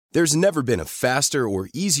There's never been a faster or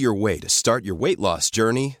easier way to start your weight loss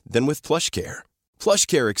journey than with PlushCare.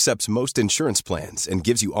 PlushCare accepts most insurance plans and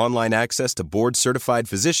gives you online access to board-certified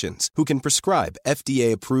physicians who can prescribe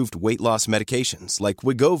FDA-approved weight loss medications like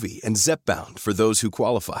Wegovy and Zepbound for those who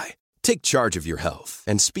qualify. Take charge of your health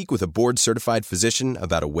and speak with a board-certified physician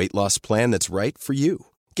about a weight loss plan that's right for you.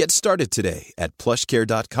 Get started today at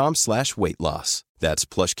plushcare.com/weight-loss. That's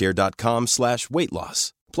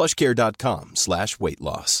plushcare.com/weight-loss.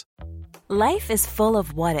 plushcare.com/weight-loss. Life is full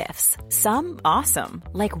of what-ifs. Some awesome,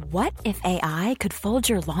 like what if AI could fold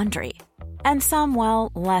your laundry? And some, well,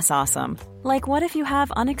 less awesome, like what if you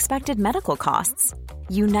have unexpected medical costs?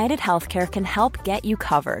 United Healthcare can help get you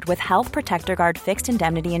covered with Health Protector Guard fixed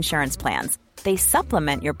indemnity insurance plans. They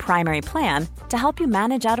supplement your primary plan to help you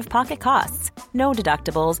manage out-of-pocket costs. No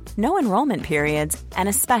deductibles, no enrollment periods, and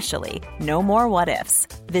especially no more what-ifs.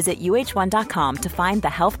 Visit UH1.com to find the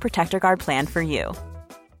Health Protector Guard plan for you.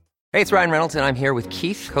 Hey, it's Ryan Reynolds, and I'm here with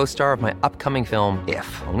Keith, co-star of my upcoming film,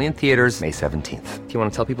 If, only in theaters May 17th. Do you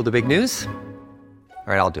want to tell people the big news? All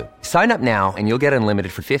right, I'll do it. Sign up now and you'll get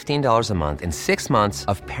unlimited for $15 a month and 6 months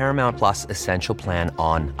of Paramount Plus Essential Plan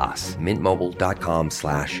on us.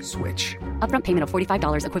 MintMobile.com/switch. Upfront payment of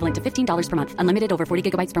 $45 equivalent to $15 per month. Unlimited over 40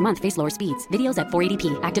 gigabytes per month. Face lower speeds. Videos at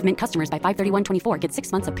 480p. Active Mint customers by 531.24 get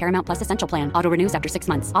 6 months of Paramount Plus Essential Plan. Auto renews after 6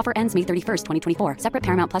 months. Offer ends May 31st, 2024. Separate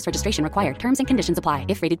Paramount Plus registration required. Terms and conditions apply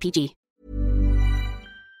if rated PG.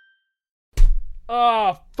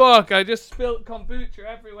 Oh, fuck. I just spilled kombucha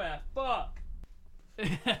everywhere. Fuck.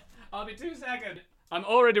 I'll be 2 seconds. I'm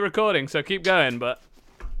already recording, so keep going, but...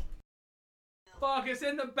 Fuck, it's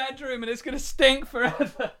in the bedroom and it's gonna stink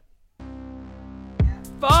forever.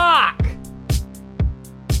 Fuck!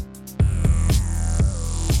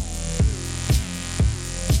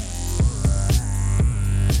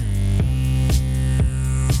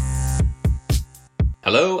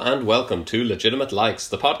 Hello and welcome to Legitimate Likes,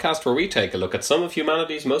 the podcast where we take a look at some of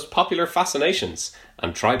humanity's most popular fascinations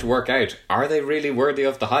and try to work out, are they really worthy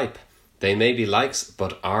of the hype? They may be likes,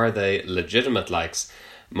 but are they legitimate likes?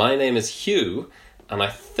 My name is Hugh, and I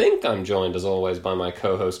think I'm joined as always by my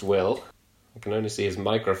co-host Will. I can only see his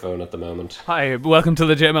microphone at the moment. Hi, welcome to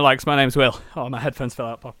Legitimate Likes. My name's Will. Oh, my headphones fell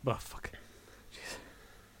out. Oh, fuck. Jeez.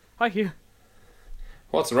 Hi, Hugh.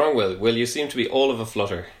 What's wrong, Will? Will, you seem to be all of a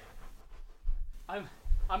flutter.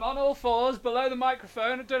 I'm on all fours below the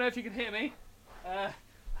microphone. I don't know if you can hear me.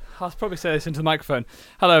 I'll probably say this into the microphone.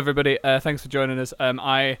 Hello, everybody. Thanks for joining us.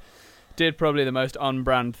 I did probably the most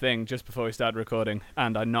on-brand thing just before we started recording,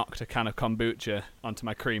 and I knocked a can of kombucha onto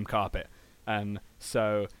my cream carpet.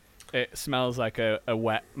 So it smells like a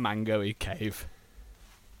wet mango-y cave.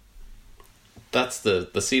 That's the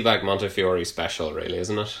Seabag Montefiore special, really,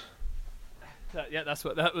 isn't it? Yeah, that's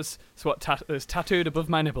what is tattooed above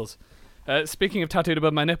my nipples. Speaking of tattooed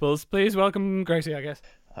above my nipples, please welcome Gracie, I guess.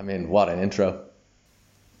 I mean, what an intro.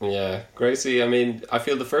 Yeah, Gracie, I mean, I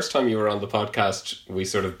feel the first time you were on the podcast, we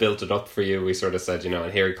sort of built it up for you. We sort of said,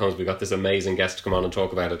 and here he comes, we got this amazing guest to come on and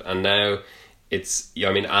talk about it. And now it's,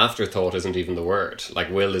 afterthought isn't even the word.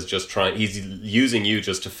 Like, Will is just he's using you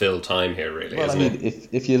just to fill time here, really, well, isn't it?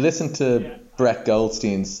 If you listen to Brett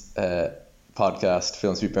Goldstein's podcast,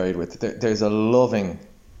 Films to be Buried With, there's a loving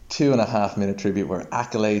 2.5 minute tribute where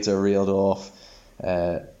accolades are reeled off,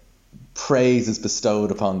 praise is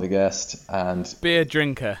bestowed upon the guest, and beer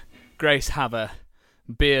drinker, grace haver,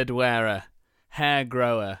 beard wearer, hair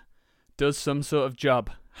grower, does some sort of job,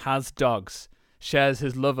 has dogs, shares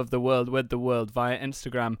his love of the world with the world via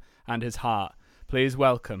Instagram and his heart. Please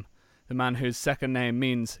welcome the man whose second name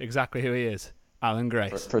means exactly who he is, Alan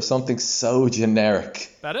Grace. For something so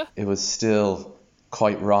generic, better? It was still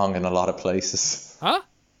quite wrong in a lot of places. Huh?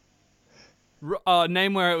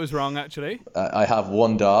 Name where it was wrong, actually. I have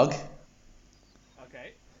one dog.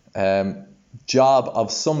 Okay. Job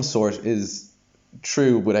of some sort is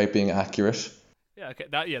true without being accurate. Yeah, okay.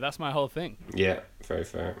 That's my whole thing. Yeah, very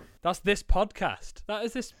fair. That's this podcast. That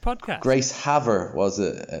is this podcast. Grace Haver was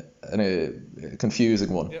a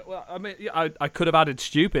confusing one. Yeah, well, I mean, I could have added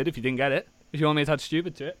stupid if you didn't get it. If you want me to add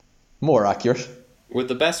stupid to it. More accurate. With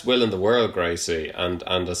the best will in the world, Gracie, and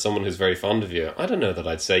as someone who's very fond of you, I don't know that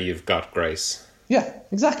I'd say you've got grace. Yeah,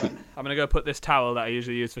 exactly. I'm going to go put this towel that I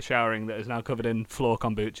usually use for showering that is now covered in floor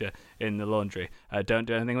kombucha in the laundry. Don't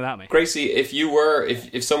do anything without me. Gracie,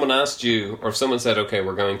 if someone asked you, or if someone said, okay,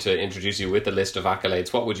 we're going to introduce you with a list of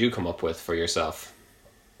accolades, what would you come up with for yourself?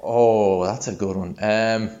 Oh, that's a good one.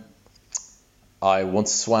 I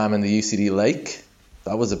once swam in the UCD lake.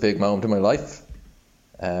 That was a big moment in my life.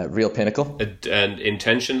 Real pinnacle. And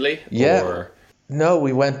intentionally? Yeah. Or... No,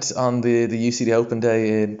 we went on the UCD Open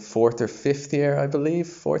Day in 4th or 5th year, I believe.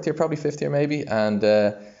 4th year, probably 5th year maybe. And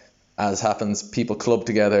as happens, people club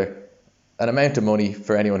together an amount of money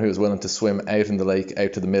for anyone who is willing to swim out in the lake,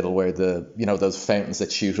 out to the middle where those fountains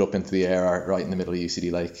that shoot up into the air are right in the middle of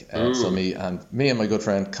UCD Lake. So me and my good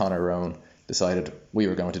friend Connor Rowan decided we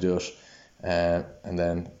were going to do it, and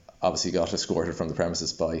then obviously got escorted from the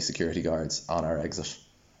premises by security guards on our exit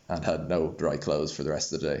and had no dry clothes for the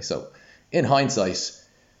rest of the day. So in hindsight,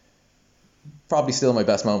 probably still my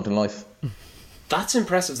best moment in life. That's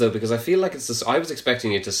impressive, though, because I feel like it's this. I was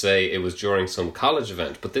expecting you to say it was during some college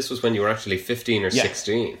event, but this was when you were actually 15 or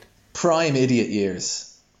 16. Prime idiot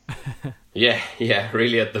years. Yeah,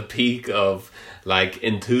 really at the peak of like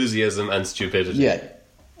enthusiasm and stupidity. Yeah,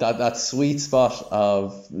 that sweet spot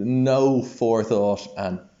of no forethought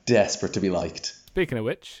and desperate to be liked. Speaking of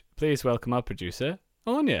which, please welcome our producer,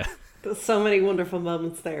 Anya. There's so many wonderful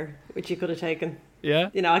moments there which you could have taken. Yeah,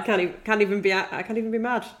 I can't even be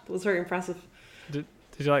mad. It was very impressive. Did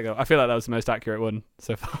you like that? I feel like that was the most accurate one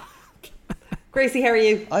so far. Gracie, how are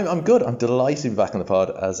you? I'm good. I'm delighted to be back on the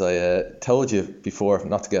pod. As I told you before,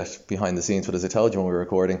 not to get behind the scenes, but as I told you when we were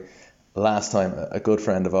recording last time, a good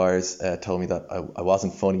friend of ours told me that I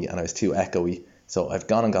wasn't funny and I was too echoey. So I've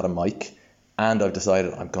gone and got a mic, and I've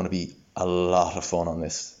decided I'm going to be a lot of fun on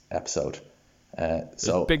this episode. There's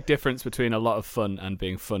a big difference between a lot of fun and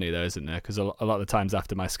being funny, though, isn't there? Because a lot of the times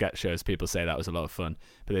after my sketch shows, people say that was a lot of fun,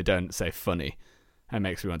 but they don't say funny. That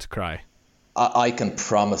makes me want to cry. I can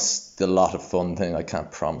promise the lot of fun thing. I can't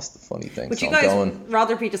promise the funny thing. Would so you guys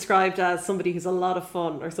rather be described as somebody who's a lot of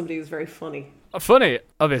fun or somebody who's very funny? Funny,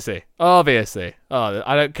 obviously. Oh,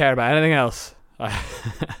 I don't care about anything else.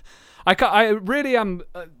 I really am.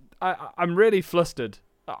 I'm really flustered.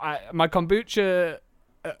 My kombucha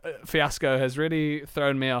fiasco has really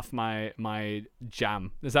thrown me off my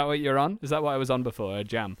jam. Is that what you're on? Is that what I was on before? A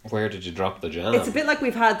jam? Where did you drop the jam? It's a bit like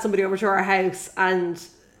we've had somebody over to our house and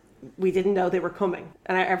we didn't know they were coming,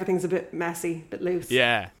 and everything's a bit messy, a bit loose.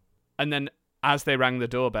 Yeah, and then as they rang the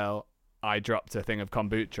doorbell, I dropped a thing of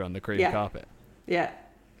kombucha on the cream carpet. Yeah.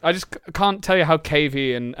 I just can't tell you how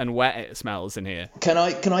cavey and wet it smells in here. Can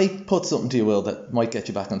I put something to you, Will, that might get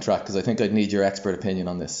you back on track? Because I think I'd need your expert opinion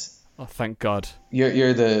on this. Oh, thank God.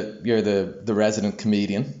 You're the resident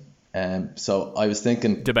comedian, so I was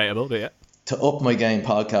thinking debatable, but yeah. To up my game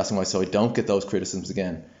podcasting wise, so I don't get those criticisms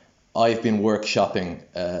again. I've been workshopping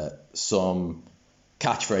some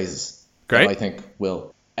catchphrases that I think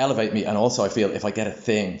will elevate me, and also I feel if I get a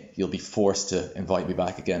thing, you'll be forced to invite me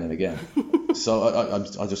back again and again. So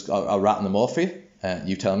I'll rattle them off for you.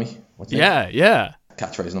 You tell me what you think. Yeah.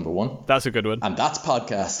 Catchphrase number 1. That's a good one. And that's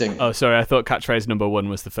podcasting. Oh, sorry. I thought catchphrase number 1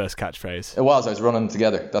 was the first catchphrase. It was. I was running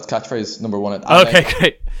together. That's catchphrase number 1. Okay,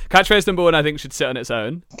 great. Catchphrase number 1, I think, should sit on its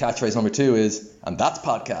own. Catchphrase number 2 is, and that's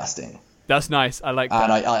podcasting. That's nice. I like that.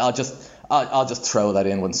 And I'll just throw that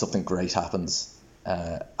in when something great happens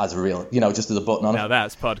as a real, just as a button on it. Now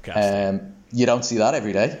that's podcasting. You don't see that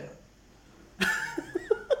every day.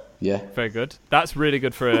 Yeah. Very good. That's really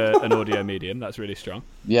good for an audio medium. That's really strong.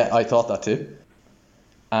 Yeah, I thought that too.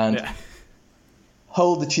 And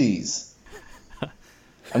hold the cheese.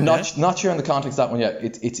 I'm not sure in the context of that one yet.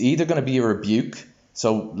 It's either going to be a rebuke.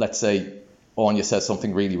 So let's say Anya says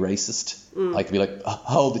something really racist. I could be like,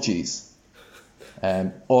 hold the cheese.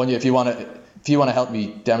 Anya, if you want to help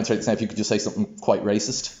me demonstrate this now, if you could just say something quite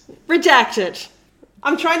racist. Rejected.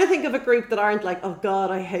 I'm trying to think of a group that aren't like, oh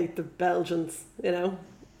God, I hate the Belgians,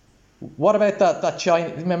 What about that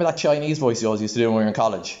Chinese? Remember that Chinese voice you always used to do when we were in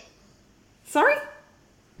college? Sorry?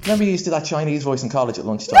 Remember you used to do that Chinese voice in college at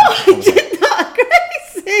lunchtime? No, I did not,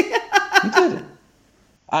 Gracie. You did.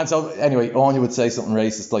 And so, anyway, Anya would say something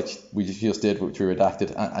racist like we just did, which we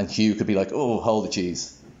redacted, and Hugh could be like, oh, hold the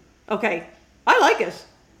cheese. Okay. I like it.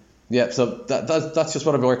 Yeah, so that's just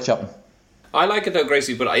what I'm workshopping. I like it though,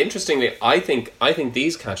 Gracie, but interestingly, I think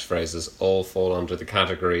these catchphrases all fall under the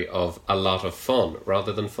category of a lot of fun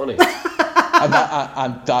rather than funny.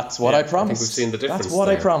 and that's what I promised. I think we've seen the difference. That's what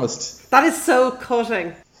there. I promised. That is so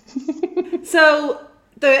cutting. So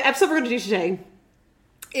the episode we're going to do today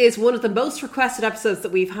is one of the most requested episodes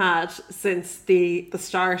that we've had since the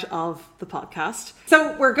start of the podcast.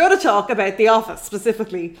 So we're going to talk about The Office,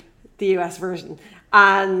 specifically the US version.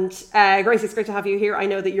 And Gracie, it's great to have you here. I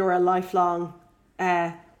know that you're a lifelong,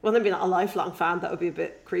 well, maybe not a lifelong fan, that would be a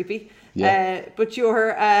bit creepy. Yeah. But you're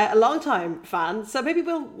a long-time fan, so maybe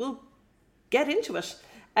we'll get into it.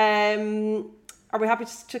 Are we happy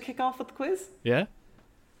to kick off with the quiz? Yeah.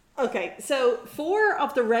 Okay, so 4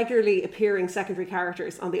 of the regularly appearing secondary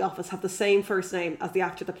characters on The Office have the same first name as the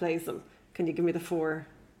actor that plays them. Can you give me the 4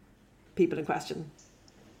 people in question?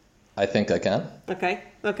 I think I can. Okay.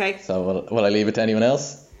 So will I leave it to anyone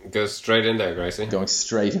else? Go straight in there, Gracie. Going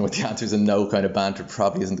straight in with the answers and no kind of banter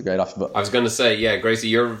probably isn't a great option. But I was going to say, yeah, Gracie,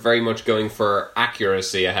 you're very much going for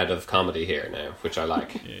accuracy ahead of comedy here now, which I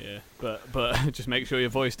like. Yeah. But just make sure your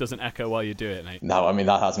voice doesn't echo while you do it, mate. No, I mean,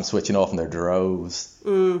 that has them switching off in their droves.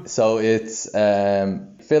 So it's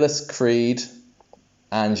Phyllis, Creed,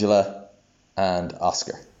 Angela, and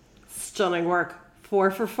Oscar. Stunning work. 4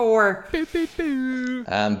 for 4. Boo, boo, boo.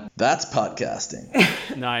 And that's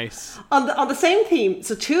podcasting. Nice. On the same theme,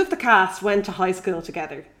 so 2 of the cast went to high school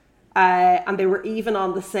together, and they were even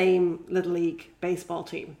on the same Little League baseball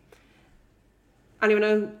team. Anyone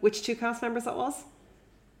know which 2 cast members that was?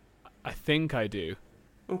 I think I do.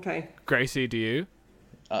 Okay. Gracie, do you?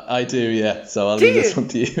 I do, yeah. So I'll leave this one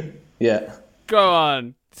to you. Yeah. Go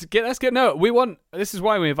on. Let's get this is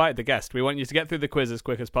why we invite the guest. We want you to get through the quiz as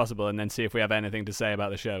quick as possible and then see if we have anything to say about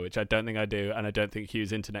the show, which I don't think I do, and I don't think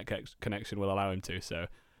Hugh's internet connection will allow him to. So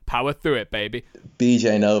power through it, baby.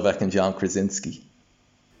 BJ Novak and John Krasinski.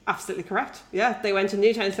 Absolutely correct. Yeah, they went to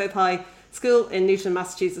Newtown South High School in Newton,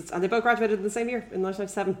 Massachusetts, and they both graduated in the same year, in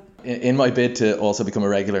 1997. In my bid to also become a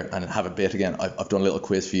regular and have a bit again, I've done a little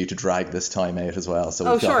quiz for you to drag this time out as well. So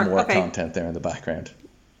we've got more content there in the background.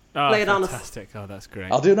 Oh, lay it on us. Fantastic. Oh, that's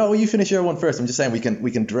great. You finish your one first. I'm just saying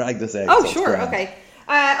we can drag this out. Oh, sure. Okay.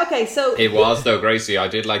 So it was though, Gracie. I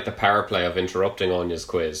did like the power play of interrupting Anya's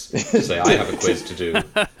quiz to say I have a quiz to do,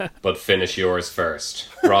 but finish yours first,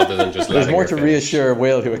 rather than just letting. There's more her to finish. Reassure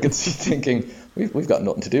Will, who I could see thinking we've got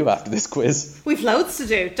nothing to do after this quiz. We've loads to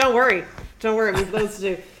do. Don't worry. We've loads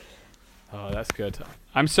to do. Oh, that's good.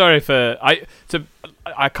 I'm sorry for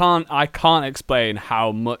I can't explain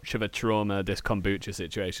how much of a trauma this kombucha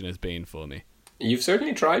situation has been for me. You've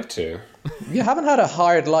certainly tried to. You haven't had a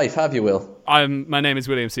hard life, have you, Will? My name is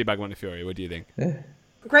William Seabag Montefiore. What do you think?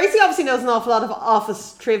 Gracie obviously knows an awful lot of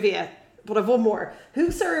Office trivia, but I've one more.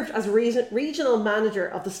 Who served as regional manager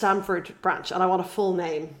of the Stamford branch? And I want a full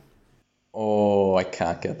name. Oh, I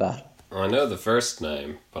can't get that. I know the first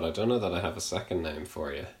name, but I don't know that I have a second name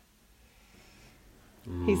for you.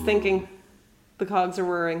 He's thinking. The cogs are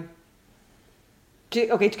whirring. Can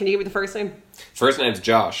you give me the first name? First name's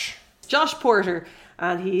Josh. Josh Porter,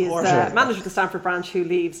 and he is the manager of the Stamford branch who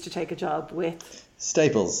leaves to take a job with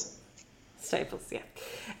Staples,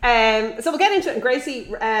 yeah. So we'll get into it. And Gracie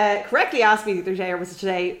correctly asked me the other day, or was it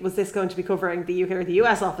today, was this going to be covering the UK or the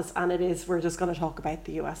US office? And it is. We're just going to talk about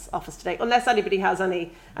the US office today, unless anybody has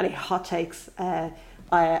any hot takes on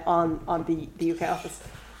the UK office.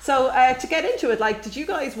 So to get into it, did you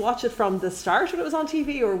guys watch it from the start when it was on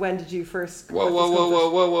TV, or when did you first?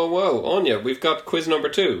 Whoa, Anya, we've got quiz number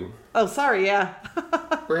 2. Oh, sorry, yeah.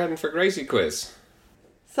 We're heading for Gracie quiz.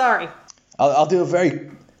 Sorry. I'll do a very,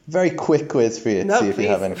 very quick quiz for you. No, see if you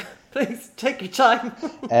have any. Please take your time.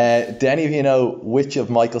 Do any of you know which of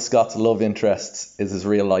Michael Scott's love interests is his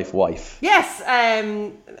real life wife? Yes,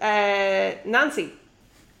 Nancy.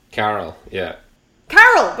 Carol, yeah.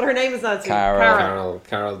 Carol, but her name is Nancy. Carol,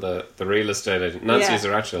 the real estate agent. Nancy is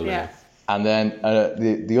her actual name. And then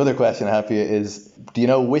the other question I have for you is, do you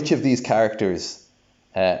know which of these characters,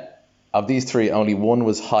 of these 3, only one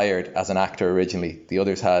was hired as an actor originally? The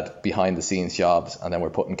others had behind the scenes jobs and then were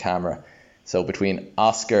put in camera. So between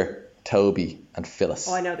Oscar, Toby and Phyllis.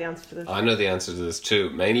 Oh, I know the answer to this. I know the answer to this too,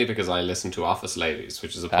 mainly because I listen to Office Ladies,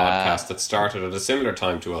 which is a podcast that started at a similar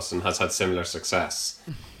time to us and has had similar success.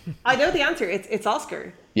 I know the answer. It's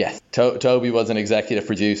Oscar. Yes. Toby was an executive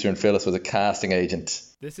producer and Phyllis was a casting agent.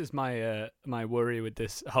 This is my worry with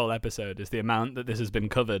this whole episode, is the amount that this has been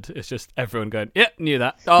covered. It's just everyone going, yeah, knew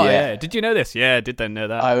that. Oh, yeah. Did you know this? Yeah, did they know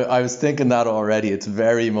that? I was thinking that already. It's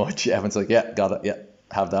very much, everyone's like, yeah, got it. Yeah,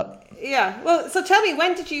 have that. Yeah. Well, so tell me,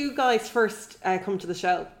 when did you guys first come to the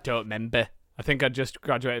show? Don't remember. I think I just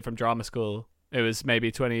graduated from drama school. It was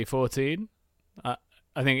maybe 2014. I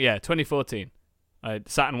think, 2014. I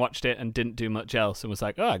sat and watched it and didn't do much else and was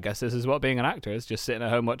like, oh, I guess this is what being an actor is, just sitting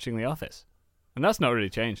at home watching The Office. And that's not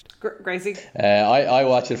really changed. Gracie? I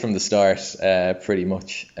watched it from the start, pretty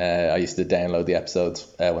much. I used to download the episodes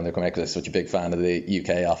when they're coming out because I'm such a big fan of the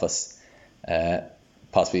UK Office.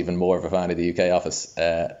 Possibly even more of a fan of the UK Office.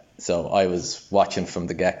 So I was watching from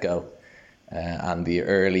the get-go. And the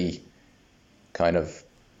early kind of,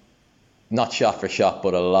 not shot for shot,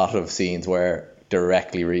 but a lot of scenes were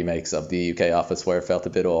directly remakes of the UK Office where it felt a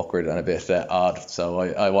bit awkward and a bit odd. So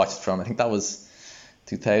I watched it from, I think that was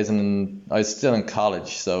 2000, I was still in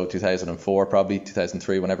college, so 2004 probably,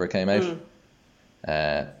 2003, whenever it came out.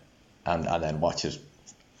 And then watch it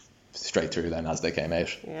straight through then as they came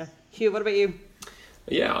out. Yeah. Hugh, what about you?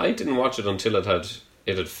 Yeah, I didn't watch it until it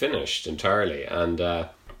had finished entirely, and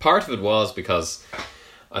part of it was because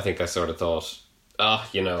I think I sort of thought,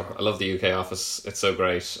 you know, I love the UK office. It's so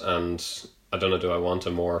great, and I don't know, do I want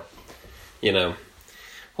a more, you know,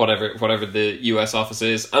 whatever the US office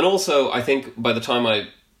is. And also, I think by the time I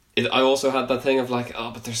also had that thing of like,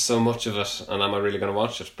 oh, but there's so much of it, and am I really going to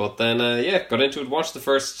watch it? But then, got into it, watched the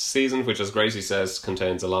first season, which, as Gracie says,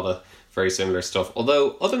 contains a lot of very similar stuff.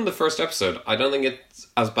 Although, other than the first episode, I don't think it's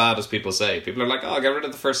as bad as people say. People are like, oh, get rid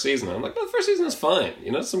of the first season. And I'm like, no, the first season is fine.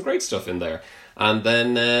 You know, there's some great stuff in there. And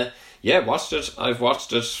then, watched it. I've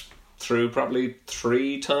watched it through probably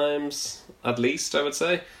 3 times, at least, I would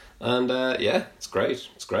say. And, it's great.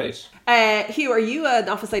 It's great. Hugh, are you an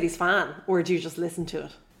Office Ladies fan, or do you just listen to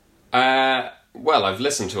it? Well, I've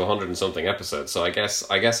listened to 100 and something episodes, so I guess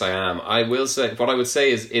I am. I will say, what I would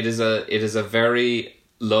say is it is a very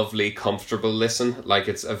lovely, comfortable listen. Like,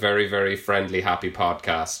 it's a very, very friendly, happy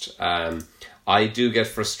podcast. I do get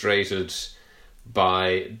frustrated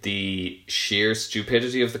by the sheer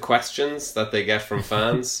stupidity of the questions that they get from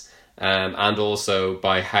fans, and also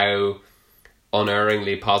by how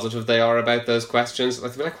unerringly positive they are about those questions.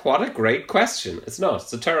 Like, they're like, what a great question. It's not.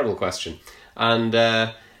 It's a terrible question.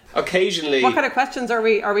 And occasionally... What kind of questions are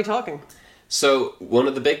we talking? So one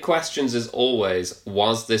of the big questions is always,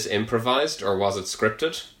 was this improvised or was it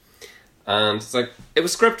scripted? And it's like, it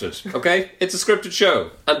was scripted, okay? It's a scripted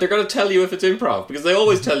show. And they're going to tell you if it's improv, because they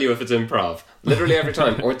always tell you if it's improv. Literally every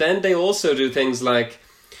time. Or then they also do things like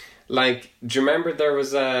do you remember there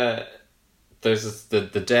was there's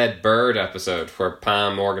the Dead Bird episode where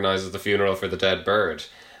Pam organises the funeral for the dead bird.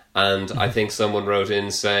 And I think someone wrote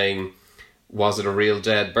in saying, was it a real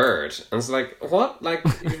dead bird? And it's like, what? Like,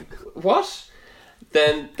 what?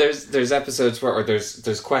 Then there's episodes where, or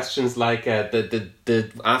there's questions like after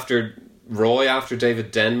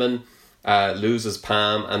David Denman loses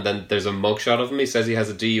Pam, and then there's a mugshot of him. He says he has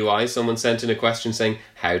a DUI. Someone sent in a question saying,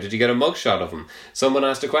 how did you get a mugshot of him? Someone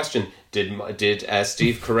asked a question, did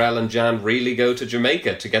Steve Carell and Jan really go to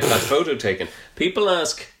Jamaica to get that photo taken? People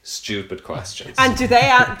ask stupid questions. And do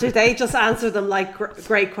they just answer them like,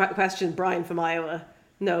 great question, Brian from Iowa?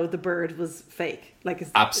 No, the bird was fake. Like,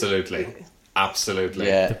 Absolutely.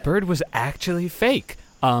 Yeah. The bird was actually fake.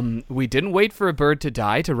 We didn't wait for a bird to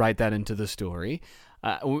die to write that into the story.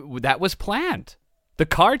 That was planned. The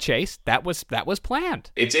car chase, that was planned.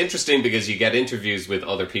 It's interesting because you get interviews with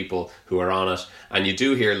other people who are on it, and you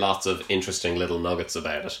do hear lots of interesting little nuggets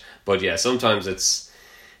about it. But yeah, sometimes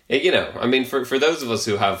I mean, for those of us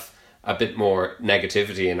who have a bit more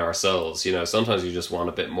negativity in our souls, you know, sometimes you just want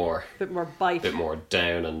a bit more bite, a bit more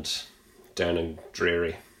down and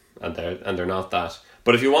dreary, and they're not that.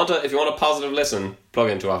 But if you want a positive listen, plug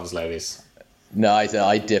into Office Ladies. No,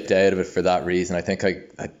 I dipped out of it for that reason. I think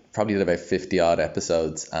I probably did about 50 odd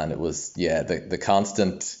episodes, and it was, the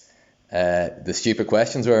constant, the stupid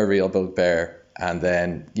questions were a real bugbear. And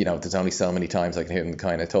then, you know, there's only so many times I can hear them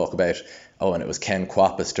kind of talk about, oh, and it was Ken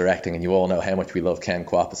Kwapis directing, and you all know how much we love Ken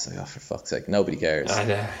Kwapis. Like, oh, for fuck's sake, nobody cares. I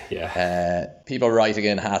know, yeah. People writing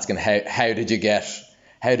in asking, how did you get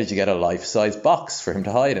a life-size box for him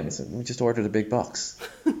to hide in? So we just ordered a big box.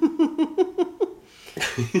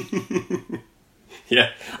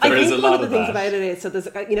 Yeah, I think one of the things about it is, so there's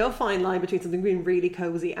a fine line between something being really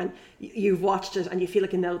cozy and you've watched it and you feel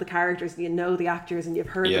like you know the characters and you know the actors and you've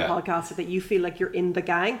heard the podcast, so that you feel like you're in the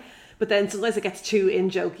gang. But then sometimes it gets too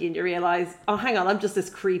in-jokey and you realise, oh, hang on, I'm just this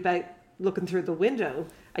creep out looking through the window.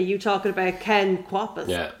 Are you talking about Ken Kwapis?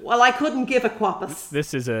 Yeah. Well, I couldn't give a Kwapis.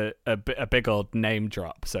 This is a big old name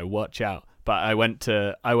drop, so watch out. But I went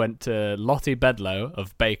to Lottie Bedlow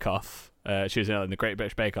of Bake Off. She was in the Great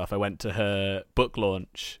British Bake Off. I went to her book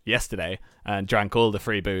launch yesterday and drank all the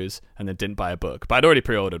free booze and then didn't buy a book. But I'd already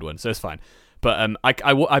pre-ordered one, so it's fine. But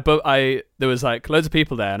there was like loads of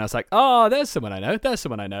people there, and I was like, oh, there's someone I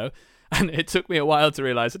know. And it took me a while to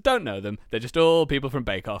realise I don't know them. They're just all people from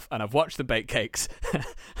Bake Off, and I've watched them bake cakes.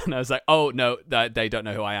 And I was like, oh, no, they don't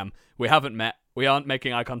know who I am. We haven't met. We aren't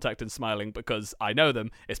making eye contact and smiling because I know them.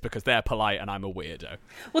 It's because they're polite and I'm a weirdo.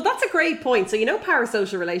 Well, that's a great point. So,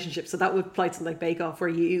 parasocial relationships, so that would apply to something like Bake Off, where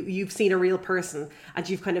you've seen a real person and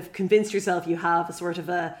you've kind of convinced yourself you have a sort of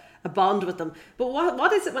a bond with them. But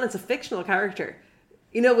what is it when it's a fictional character?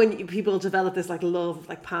 You know, when people develop this like love of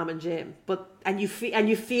like Pam and Jim, and you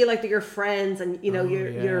feel like they're your friends, and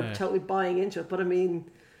you're totally buying into it. But I mean,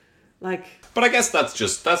 like. But I guess that's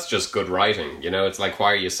just good writing. You know, it's like,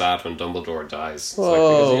 why are you sad when Dumbledore dies?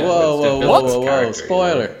 Whoa,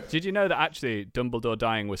 spoiler! Did you know that actually Dumbledore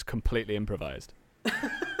dying was completely improvised?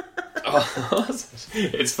 Oh,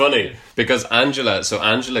 it's funny because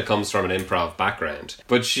Angela comes from an improv background,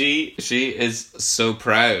 but she is so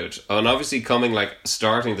proud, and obviously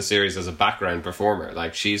starting the series as a background performer,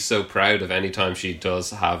 like she's so proud of any time she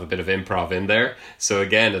does have a bit of improv in there. So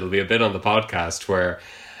again, it'll be a bit on the podcast where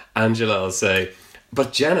Angela will say,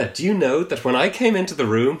 "But Jenna, do you know that when I came into the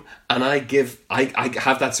room and I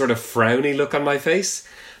have that sort of frowny look on my face,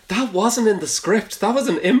 that wasn't in the script. That was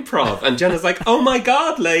an improv." And Jenna's like, "Oh my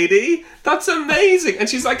God, lady, that's amazing." And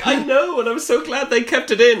she's like, "I know, and I'm so glad they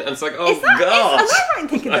kept it in." And it's like, oh God. Am I right in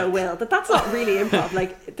thinking though, Will, that's not really improv?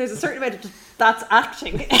 Like, there's a certain amount of that's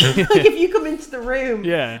acting. Like, if you come into the room.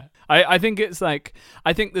 Yeah. I think it's like,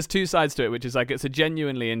 I think there's two sides to it, which is like, it's a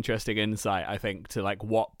genuinely interesting insight, I think, to like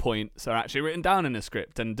what points are actually written down in a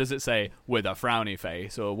script. And does it say with a frowny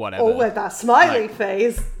face or whatever? Or with that smiley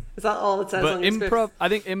face. Is that all it says on your improv, script? I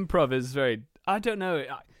think improv is very, I don't know,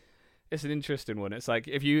 it's an interesting one. It's like,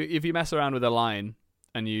 if you mess around with a line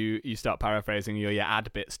and you start paraphrasing, you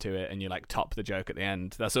add bits to it and you like top the joke at the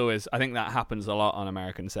end. That's always, I think that happens a lot on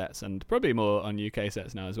American sets and probably more on UK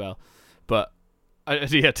sets now as well. But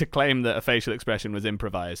to claim that a facial expression was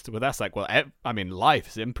improvised, well, that's like, well, I mean, life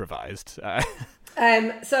is improvised. So,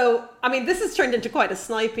 I mean, this has turned into quite a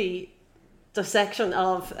snipey dissection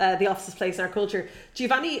of The Office's place in our culture. Do you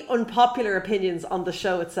have any unpopular opinions on the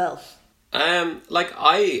show itself?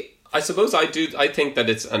 I suppose I do. I think that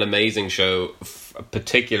it's an amazing show,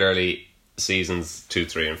 particularly seasons 2,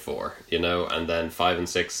 3, and 4. And then 5 and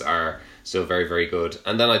 6 are still very, very good.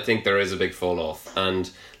 And then I think there is a big fall off. And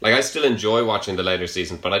like, I still enjoy watching the later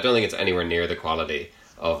seasons, but I don't think it's anywhere near the quality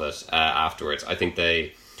of it afterwards. I think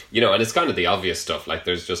they, and it's kind of the obvious stuff. Like,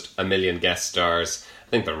 there's just a million guest stars.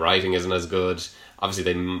 I think the writing isn't as good.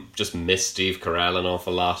 Obviously, they just miss Steve Carell an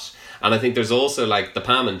awful lot. And I think there's also like the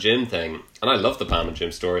Pam and Jim thing. And I love the Pam and Jim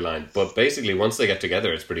storyline. But basically, once they get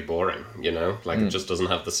together, it's pretty boring, It just doesn't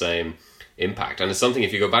have the same impact. And it's something,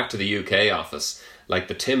 if you go back to the UK office, like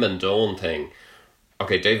the Tim and Dawn thing.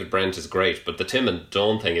 Okay, David Brent is great, but the Tim and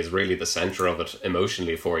Dawn thing is really the centre of it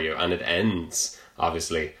emotionally for you. And it ends,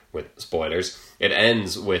 obviously, with spoilers, it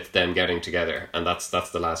ends with them getting together. And that's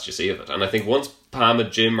the last you see of it. And I think once Pam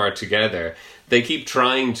and Jim are together, they keep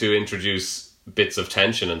trying to introduce bits of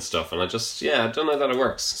tension and stuff. And I don't know that it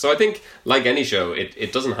works. So I think, like any show,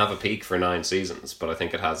 it doesn't have a peak for 9 seasons, but I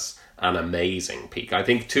think it has an amazing peak. I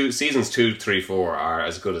think seasons 2, 3, 4 are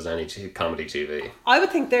as good as any comedy TV. I would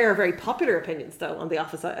think they are very popular opinions, though, on The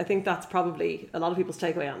Office. I think that's probably a lot of people's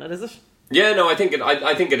takeaway on it, is it? Yeah, no, I think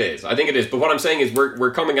it is. I think it is. But what I'm saying is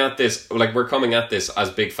we're coming at this as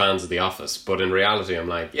big fans of The Office. But in reality, I'm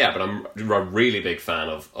like, yeah, but I'm a really big fan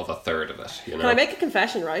of a third of it. Can I make a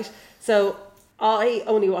confession, right? So I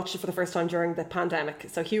only watched it for the first time during the pandemic.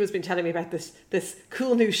 So Hugh has been telling me about this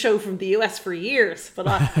cool new show from the US for years. But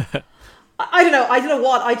I don't know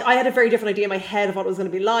what. I had a very different idea in my head of what it was going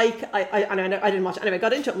to be like. I didn't watch it. Anyway, I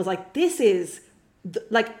got into it and was like, this is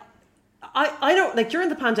like, I don't, like, during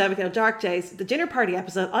the pandemic, Dark Days, the dinner party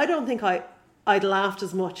episode, I don't think I'd laughed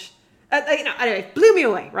as much. Anyway, it blew me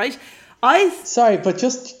away, right? Sorry, but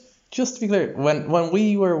just to be clear, when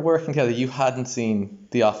we were working together, you hadn't seen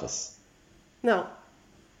The Office. No.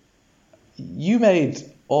 You made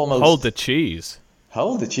almost... Hold the cheese,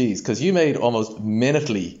 because you made almost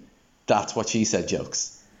minutely "that's what she said"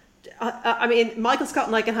 jokes. I mean, Michael Scott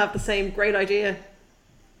and I can have the same great idea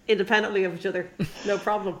independently of each other. No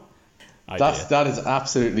problem. That is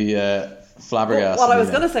absolutely flabbergasted. What I was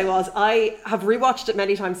going to say was, I have rewatched it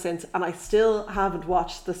many times since, and I still haven't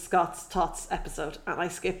watched the Scott's Tots episode, and I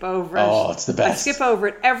skip over it. Oh, it's the best. I skip over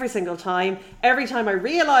it every single time. Every time I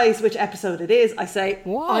realise which episode it is, I say,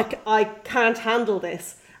 what? I can't handle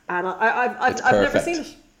this, and I've never seen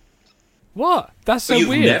it. What? That's so weird.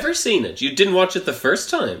 You've never seen it? You didn't watch it the first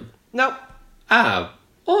time? No. Anya.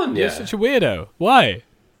 You're such a weirdo. Why?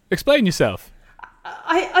 Explain yourself.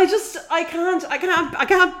 I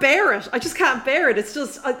can't bear it. I just can't bear it. It's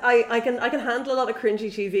just I can handle a lot of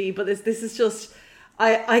cringy TV, but this is just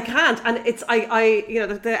I can't. And it's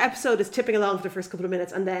the episode is tipping along for the first couple of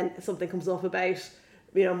minutes, and then something comes up about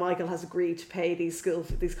Michael has agreed to pay these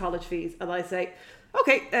college fees, and I say,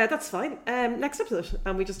 okay, that's fine. Next episode,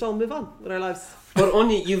 and we just all move on with our lives. But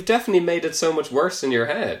Anya, you've definitely made it so much worse in your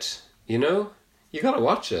head. You gotta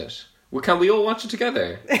watch it. Can we all watch it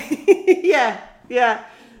together? Yeah.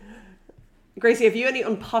 Gracie, have you any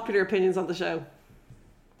unpopular opinions on the show?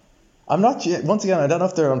 I'm not. Once again, I don't know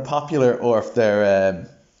if they're unpopular or if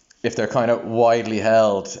they're kind of widely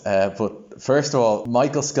held. But first of all,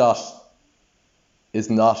 Michael Scott is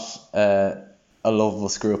not a lovable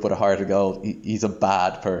screw up with a heart of gold. He's a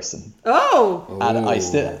bad person. Oh, and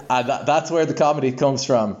that's where the comedy comes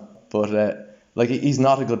from. but like he's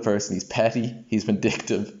not a good person. He's petty, he's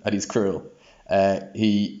vindictive, and he's cruel.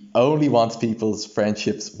 He only wants people's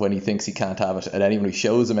friendships when he thinks he can't have it, and anyone who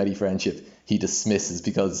shows him any friendship, he dismisses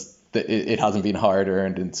because it hasn't been hard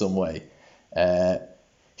earned in some way.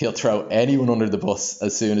 He'll throw anyone under the bus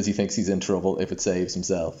as soon as he thinks he's in trouble if it saves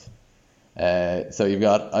himself. So you've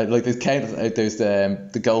got there's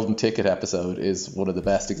the Golden Ticket episode is one of the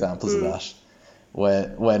best examples of that.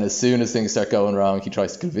 When as soon as things start going wrong, he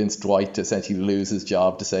tries to convince Dwight to essentially lose his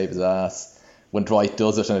job to save his ass. When Dwight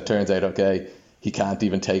does it and it turns out okay, he can't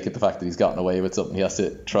even take it, the fact that he's gotten away with something, he has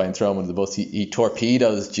to try and throw him under the bus. He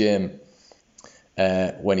torpedoes Jim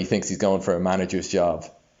when he thinks he's going for a manager's job.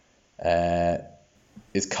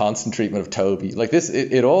 His constant treatment of Toby, like this,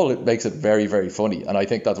 it makes it very, very funny, and I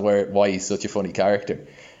think that's why he's such a funny character.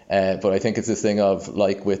 But I think it's this thing of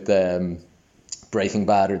like with Breaking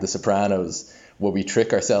Bad or The Sopranos, where we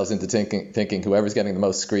trick ourselves into thinking whoever's getting the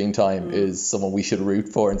most screen time is someone we should root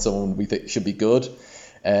for and someone we think should be good.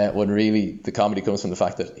 When really the comedy comes from the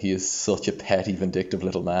fact that he is such a petty, vindictive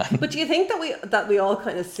little man. But do you think that we all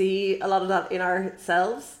kind of see a lot of that in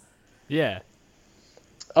ourselves? Yeah.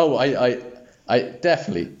 Oh, I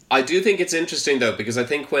definitely. I do think it's interesting though, because I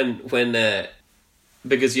think when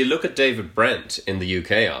because you look at David Brent in the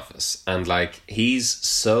UK office, and like he's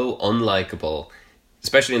so unlikable,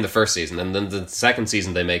 especially in the first season, and then the second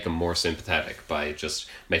season they make him more sympathetic by just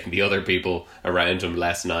making the other people around him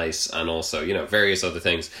less nice, and also, you know, various other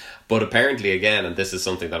things. But apparently, again, and this is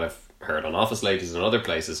something that I've heard on Office Ladies and other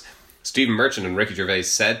places, Stephen Merchant and Ricky Gervais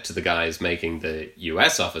said to the guys making the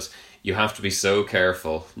US office, you have to be so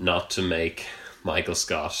careful not to make Michael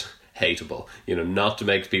Scott hateable, you know, not to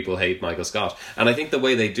make people hate Michael Scott. And I think the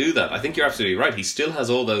way they do that, I think you're absolutely right. He still has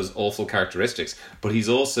all those awful characteristics, but he's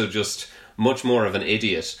also just much more of an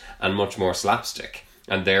idiot and much more slapstick.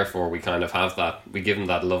 And therefore we kind of have that, we give him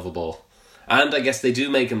that lovable. And I guess they do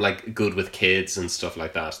make him like good with kids and stuff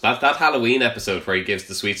like that. That Halloween episode where he gives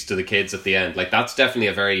the sweets to the kids at the end, like that's definitely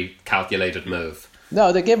a very calculated move.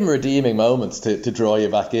 No, they give him redeeming moments to draw you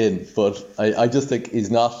back in, but I just think he's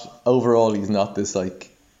not this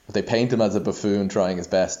like, they paint him as a buffoon trying his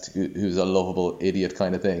best, who's a lovable idiot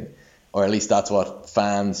kind of thing, or at least that's what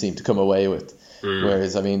fans seem to come away with.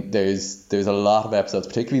 Whereas, I mean, there's a lot of episodes,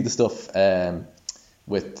 particularly the stuff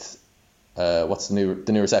with what's the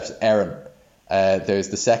new reception, Erin. There's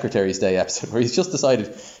the Secretary's Day episode where he's just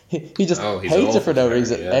decided he just hates her for no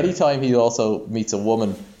reason. Yeah. Anytime he also meets a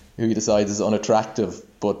woman who he decides is unattractive,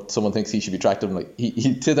 but someone thinks he should be attractive, like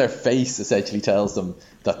he to their face essentially tells them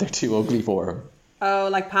that they're too ugly for him. Oh,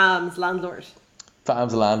 like Pam's landlord.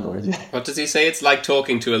 Pam's landlord, yeah. What does he say? It's like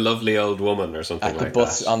talking to a lovely old woman or something like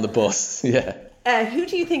that. On the bus, yeah. Who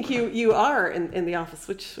do you think you are in the office?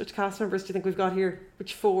 Which cast members do you think we've got here?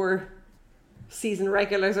 Which 4 season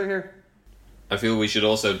regulars are here? I feel we should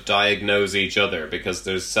also diagnose each other, because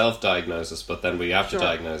there's self-diagnosis, but then we have to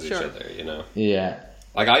diagnose each other, you know? Yeah.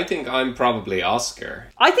 Like, I think I'm probably Oscar.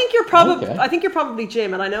 I think you're probably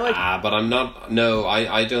Jim, and I know but I'm not. No,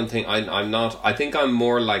 I don't think I'm not. I think I'm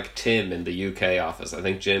more like Tim in the UK office. I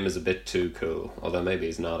think Jim is a bit too cool, although maybe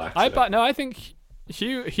he's not actually. I think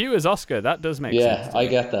Hugh is Oscar. That does make sense. Yeah, I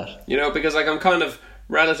get that. You know, because like I'm kind of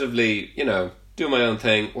relatively, you know, do my own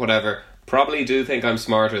thing, whatever. Probably do think I'm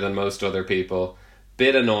smarter than most other people.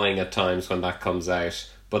 Bit annoying at times when that comes out.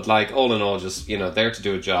 But like all in all, just, you know, there to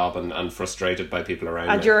do a job and frustrated by people around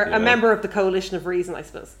me. And you're a member of the Coalition of Reason, I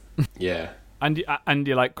suppose. Yeah. And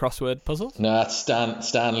you like crossword puzzles? No, that's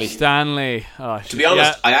Stanley. Stanley. Oh, to be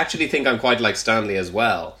honest, I actually think I'm quite like Stanley as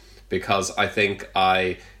well, because I think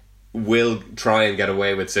I will try and get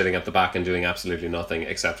away with sitting at the back and doing absolutely nothing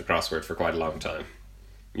except a crossword for quite a long time.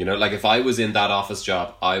 You know, like if I was in that office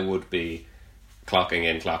job, I would be clocking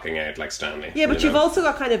in, clocking out like Stanley. Yeah, but you've also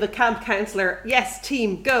got kind of a camp counsellor, yes,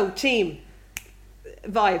 team, go, team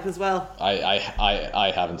vibe as well.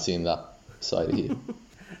 I haven't seen that side of you.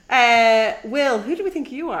 Will, who do we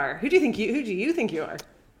think you are? Who do you think you are?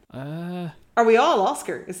 Are we all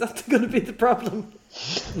Oscar? Is that going to be the problem?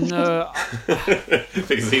 No.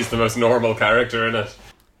 Because he's the most normal character in it.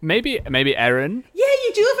 Maybe Erin. Yeah,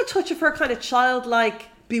 you do have a touch of her kind of childlike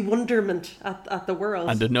bewilderment at the world.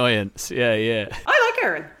 And annoyance, yeah. I like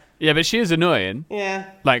Erin. Yeah, but she is annoying. Yeah.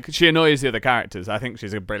 Like, she annoys the other characters. I think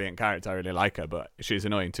she's a brilliant character. I really like her, but she's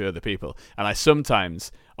annoying to other people. And I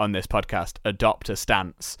sometimes, on this podcast, adopt a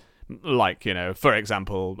stance. Like, you know, for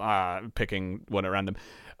example, picking one at random,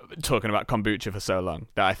 talking about kombucha for so long,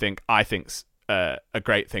 that I think's a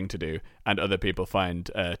great thing to do, and other people find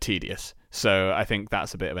tedious. So I think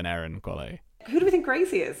that's a bit of an Erin quality. Who do we think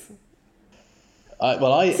Gracie is?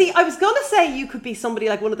 See, I was gonna say you could be somebody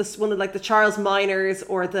like one of the Charles Minors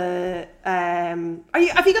or the. Have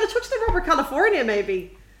you got a touch of the Robert California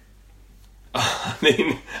maybe? I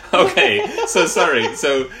mean, okay, so sorry.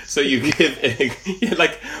 So you give,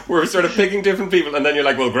 like, we're sort of picking different people, and then you're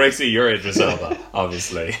like, well, Gracie, you're Idris Elba,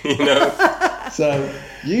 obviously, you know? So,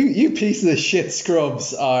 you pieces of shit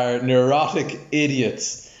scrubs are neurotic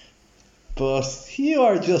idiots, but you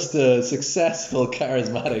are just a successful,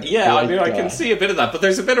 charismatic Yeah, I mean, guy. I can see a bit of that, but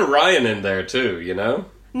there's a bit of Ryan in there too, you know?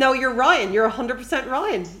 No, you're Ryan. You're 100%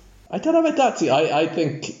 Ryan. I don't know about that. See, I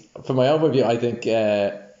think, from my own point of view, I think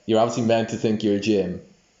you're obviously meant to think you're Jim,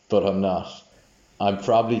 but I'm not. I'm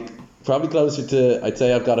probably closer to, I'd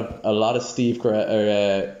say I've got a lot of Steve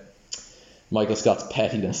or Michael Scott's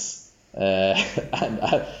pettiness and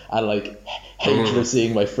like hatred of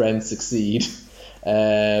seeing my friends succeed.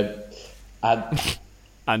 And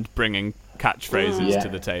bringing catchphrases to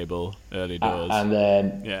the table early doors. And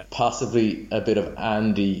then possibly a bit of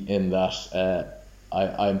Andy in that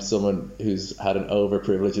I'm someone who's had an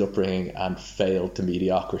overprivileged upbringing and failed to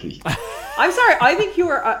mediocrity. I'm sorry. I think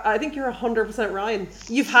you're 100% Ryan.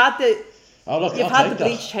 You've had the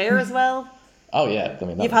bleached hair as well. Oh yeah, I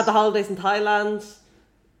mean you've had the holidays in Thailand.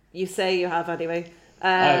 You say you have anyway.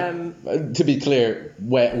 To be clear,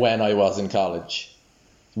 when I was in college.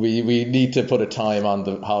 We need to put a time on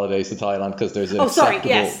the holidays to Thailand because there's an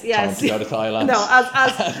acceptable time to go to Thailand. No,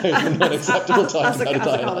 there's an unacceptable time to go to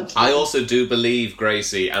Thailand. I also do believe,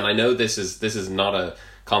 Gracie, and I know this is not a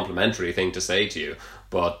complimentary thing to say to you,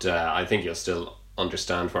 but I think you'll still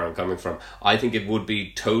understand where I'm coming from. I think it would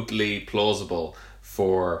be totally plausible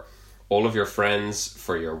for all of your friends,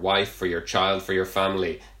 for your wife, for your child, for your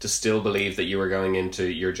family, to still believe that you were going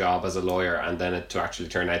into your job as a lawyer and then it to actually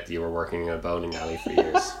turn out that you were working in a bowling alley for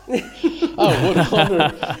years.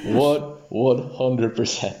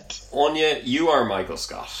 100%. Anya, you are Michael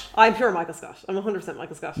Scott. I'm pure Michael Scott. I'm 100%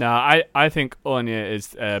 Michael Scott. No, I think Anya is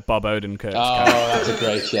Bob Odenkirk's character. That's a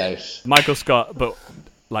great shout. Michael Scott, but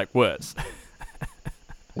like worse.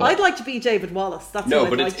 I'd like to be David Wallace. That's no,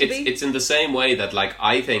 what but I'd like to be. It's in the same way that, like,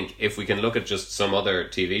 I think if we can look at just some other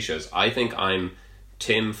TV shows, I think I'm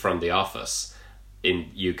Tim from The Office in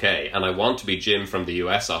UK, and I want to be Jim from the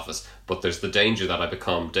US Office, but there's the danger that I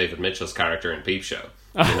become David Mitchell's character in Peep Show.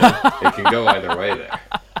 You know, it can go either way there.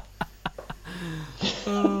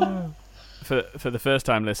 For the first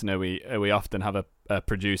time listener, we often have a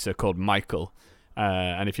producer called Michael.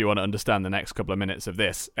 And if you want to understand the next couple of minutes of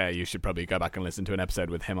this, you should probably go back and listen to an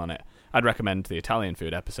episode with him on it. I'd recommend the Italian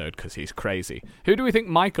food episode because he's crazy. Who do we think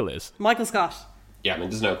Michael is? Michael Scott. Yeah, I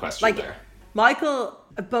mean, there's no question there. Michael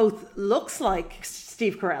both looks like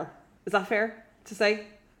Steve Carell. Is that fair to say?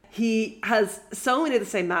 He has so many of the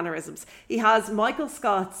same mannerisms. He has Michael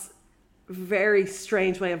Scott's very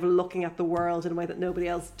strange way of looking at the world in a way that nobody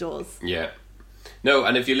else does. Yeah. No,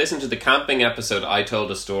 and if you listen to the camping episode, I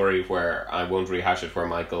told a story where, I won't rehash it, where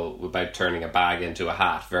Michael, about turning a bag into a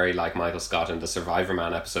hat, very like Michael Scott in the Survivor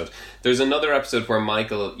Man episode. There's another episode where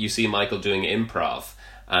you see Michael doing improv,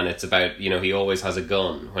 and it's about, you know, he always has a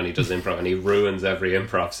gun when he does improv, and he ruins every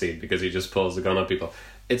improv scene because he just pulls the gun on people.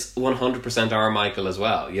 It's 100% our Michael as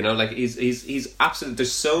well, you know, like he's absolutely,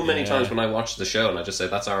 there's so many times when I watch the show and I just say,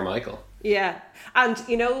 that's our Michael. Yeah. And,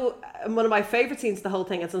 you know, one of my favourite scenes of the whole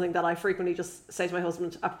thing, and something that I frequently just say to my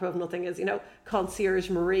husband apropos of nothing, is, you know, Concierge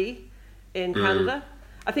Marie in Canada.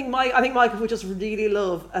 I think Michael would just really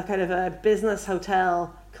love a kind of a business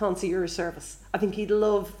hotel concierge service. I think he'd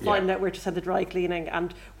love finding out where to send the dry cleaning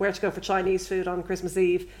and where to go for Chinese food on Christmas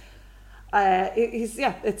Eve. It's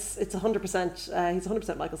 100%. He's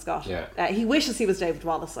 100% Michael Scott. Yeah. He wishes he was David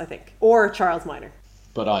Wallace, I think, or Charles Minor.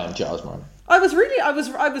 But I am Charles Minor. I threw it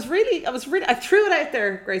out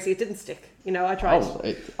there, Gracie. It didn't stick. You know, I tried.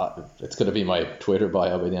 It's going to be my Twitter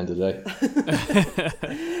bio by the end of the day.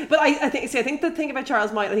 But I think the thing about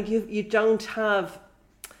Charles Minor, I think you don't have.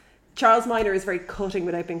 Charles Minor is very cutting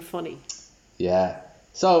without being funny. Yeah.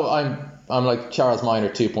 So I'm like Charles Minor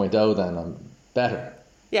 2.0 then. I'm better.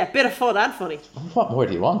 Yeah, bit of fun and funny. What more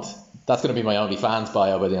do you want? That's going to be my OnlyFans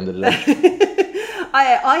bio by the end of the day. Do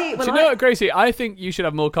you know what, Gracie? I think you should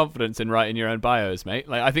have more confidence in writing your own bios, mate.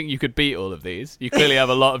 Like, I think you could beat all of these. You clearly have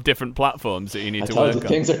a lot of different platforms that you need to work on.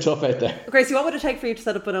 Things are tough out there. Gracie, what would it take for you to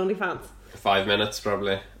set up an OnlyFans? 5 minutes,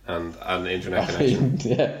 probably, and an internet connection.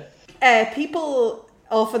 Yeah. People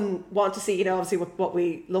often want to see, you know, obviously what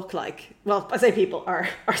we look like. Well, I say people, our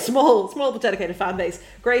small but dedicated fan base.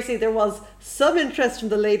 Gracie, there was some interest from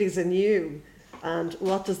the ladies in you. And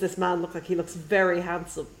what does this man look like? He looks very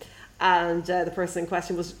handsome. And the person in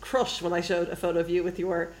question was crushed when I showed a photo of you with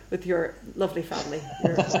your lovely family,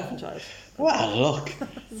 your wife and child. Well, look.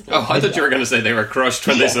 Oh, I thought you were going to say they were crushed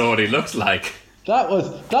when they saw what he looked like. That was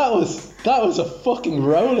a fucking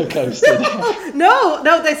roller coaster.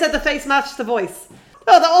 No, they said the face matched the voice.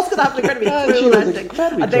 No, that was going to have an incredibly cruel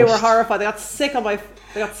ending. And they were horrified. They got sick on my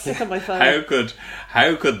phone.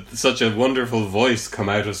 How could such a wonderful voice come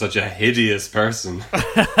out of such a hideous person?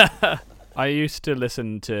 I used to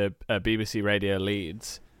listen to BBC Radio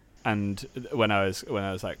Leeds, and when I was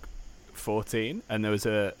like 14, and there was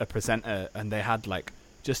a presenter, and they had like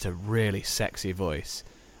just a really sexy voice,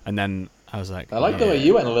 and then I was like, I like the way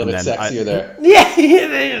you went a little bit sexier there. Yeah,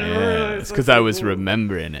 it's because I was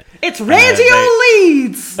remembering it. It's Radio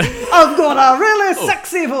Leeds. I've got a really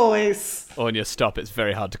sexy voice. Oh, when you stop, it's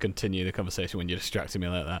very hard to continue the conversation when you're distracting me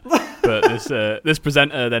like that. But this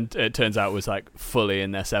presenter then, it turns out, was like fully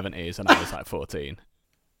in their 70s, and I was like 14.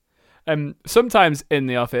 Sometimes in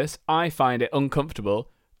the office, I find it uncomfortable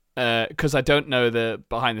because I don't know the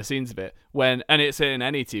behind the scenes of it. And it's in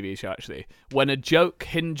any TV show actually, when a joke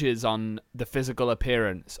hinges on the physical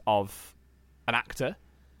appearance of an actor,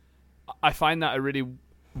 I find that a really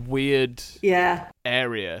weird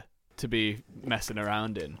area to be messing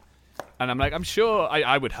around in. And I'm like, I'm sure,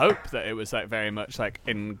 I would hope that it was like very much like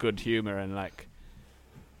in good humor and like,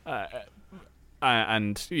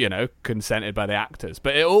 and you know, consented by the actors.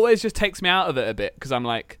 But it always just takes me out of it a bit because I'm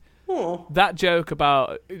like, that joke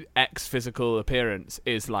about X physical appearance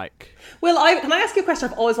is like. Well, can I ask you a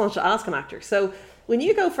question I've always wanted to ask an actor? So when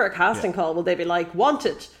you go for a casting call, will they be like,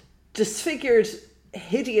 wanted, disfigured,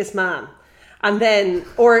 hideous man? And then,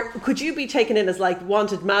 or could you be taken in as like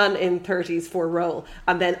wanted man in 30s for a role,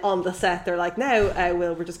 and then on the set they're like, now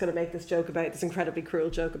we're just going to make this joke about this incredibly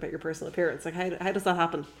cruel joke about your personal appearance. Like, how does that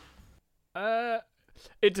happen?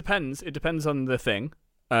 It depends. It depends on the thing.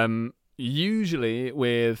 Usually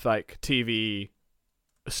with like TV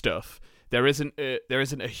stuff, there isn't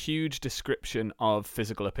a huge description of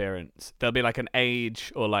physical appearance. There'll be like an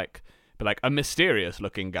age or like a mysterious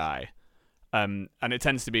looking guy. And it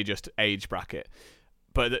tends to be just age bracket,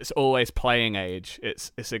 but it's always playing age.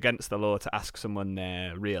 It's against the law to ask someone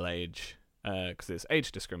their real age because it's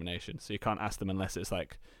age discrimination. So you can't ask them unless it's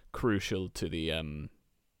like crucial to the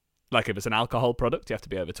like if it's an alcohol product, you have to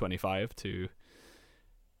be over 25 to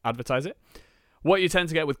advertise it. What you tend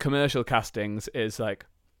to get with commercial castings is like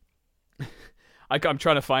I'm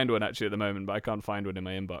trying to find one actually at the moment, but I can't find one in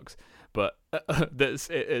my inbox. But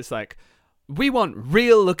it's like, we want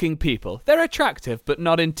real-looking people. They're attractive, but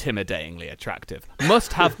not intimidatingly attractive.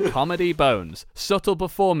 Must have comedy bones. Subtle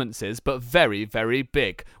performances, but very, very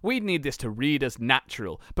big. We need this to read as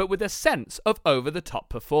natural, but with a sense of over-the-top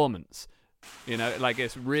performance. You know, like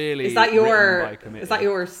it's really. Is that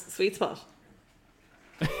your sweet spot?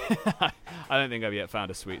 I don't think I've yet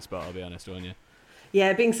found a sweet spot. I'll be honest with you.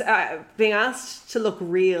 Yeah, being asked to look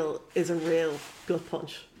real is a real gut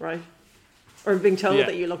punch, right? Or being told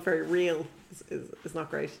that you look very real is not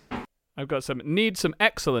great. I've got need some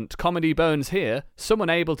excellent comedy bones here. Someone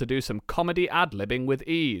able to do some comedy ad-libbing with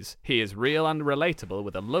ease. He is real and relatable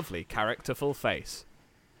with a lovely characterful face.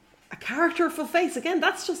 A characterful face? Again,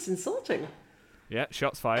 that's just insulting. Yeah,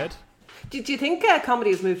 shots fired. Do you think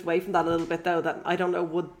comedy has moved away from that a little bit, though? That, I don't know,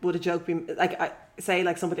 would a joke be... Like, say,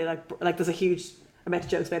 like, somebody like there's a huge amount of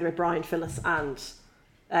jokes made about Brian Phillis and...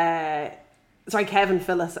 Kevin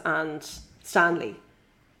Phillis and Stanley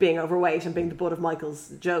being overweight and being the butt of Michael's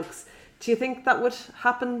jokes. Do you think that would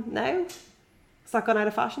happen now? Has that gone out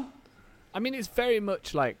of fashion? I mean, it's very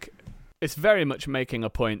much making a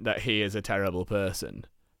point that he is a terrible person.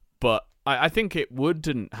 But I think it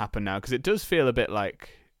wouldn't happen now because it does feel a bit like...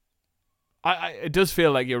 it does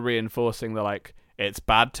feel like you're reinforcing the, like, it's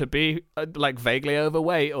bad to be, like, vaguely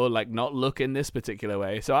overweight or, like, not look in this particular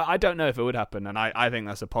way. So I don't know if it would happen, and I think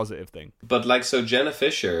that's a positive thing. But, like, so Jenna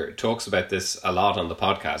Fisher talks about this a lot on the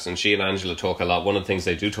podcast, and she and Angela talk a lot. One of the things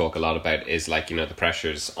they do talk a lot about is, like, you know, the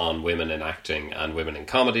pressures on women in acting and women in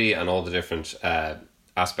comedy and all the different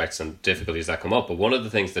aspects and difficulties that come up. But one of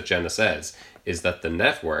the things that Jenna says is that the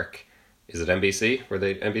network... Is it NBC? Were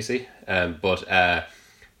they NBC?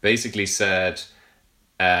 Basically said...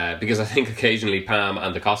 because I think occasionally Pam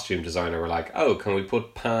and the costume designer were like, oh, can we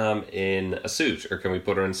put Pam in a suit? Or can we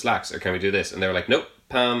put her in slacks? Or can we do this? And they were like, nope,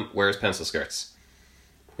 Pam wears pencil skirts.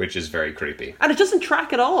 Which is very creepy. And it doesn't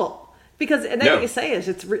track at all. Because now that you say it,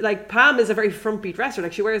 it's like Pam is a very frumpy dresser.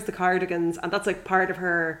 Like, she wears the cardigans and that's like part of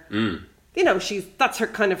her... You know, that's her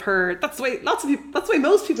kind of her... That's the way that's the way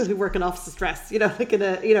most people who work in offices dress. You know, like in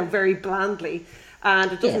a, you know, very blandly.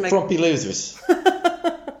 And it doesn't make... Frumpy losers.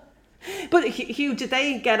 But Hugh, did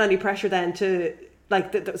they get any pressure then to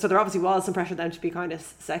Like, so there obviously was some pressure then to be kind of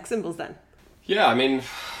sex symbols then. Yeah, I mean,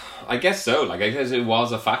 I guess so. Like, I guess it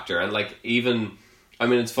was a factor. And, like, even... I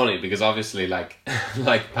mean, it's funny because obviously, like,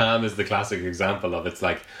 like Pam is the classic example of it's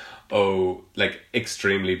like, oh, like,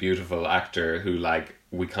 extremely beautiful actor who, like,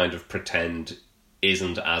 we kind of pretend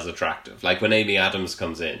isn't as attractive. Like when Amy Adams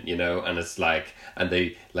comes in, you know, and it's like, and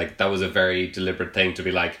they, like, that was a very deliberate thing to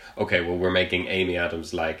be like, okay, well, we're making Amy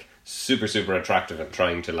Adams, like, super, super attractive and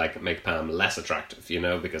trying to, like, make Pam less attractive, you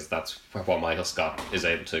know, because that's what Michael Scott is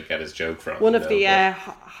able to get his joke from. One of the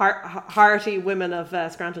hearty women of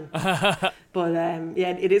Scranton. But,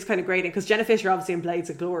 yeah, it is kind of grating because Jenna Fisher, obviously, in Blades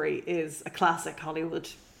of Glory is a classic Hollywood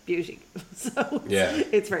beauty. So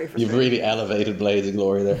it's very frustrating. You've really elevated Blades of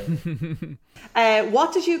Glory there.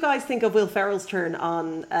 What did you guys think of Will Ferrell's turn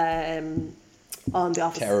on The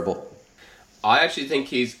Office? Terrible. I actually think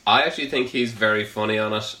he's very funny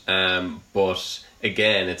on it. But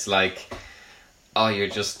again, it's like, oh, you're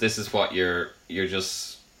just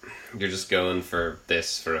going for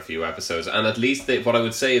this for a few episodes. And at least what I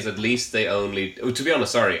would say is at least they only... Oh, to be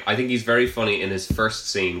honest, sorry. I think he's very funny in his first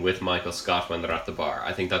scene with Michael Scott when they're at the bar.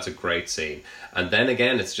 I think that's a great scene. And then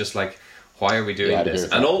again, it's just like, why are we doing this?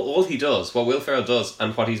 And all he does, what Will Ferrell does,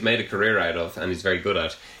 and what he's made a career out of, and he's very good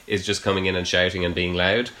at, is just coming in and shouting and being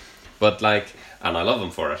loud. But like... And I love him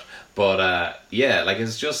for it. But yeah, like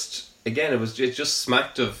it's just... Again, it just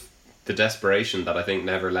smacked of the desperation that I think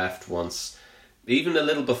never left once... Even a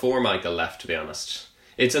little before Michael left, to be honest.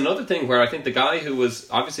 It's another thing where I think the guy who was...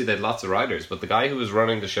 Obviously, they had lots of writers, but the guy who was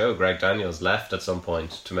running the show, Greg Daniels, left at some point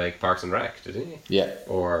to make Parks and Rec, didn't he? Yeah.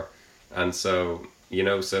 And so, you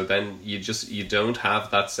know, so then you don't have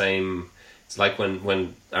that same... It's like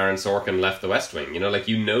when Aaron Sorkin left The West Wing, you know, like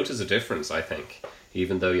you notice a difference, I think,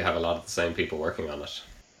 even though you have a lot of the same people working on it.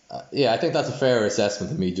 Yeah, I think that's a fair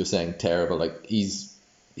assessment of me just saying terrible. Like, he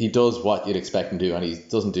does what you'd expect him to do, and he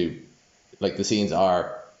doesn't do... Like, the scenes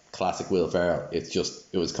are classic Will Ferrell. It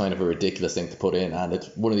was kind of a ridiculous thing to put in, and it's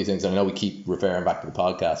one of these things, I know we keep referring back to the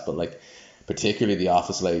podcast, but like, particularly the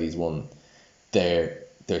Office Ladies one, they're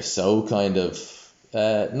so kind of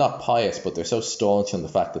not pious, but they're so staunch on the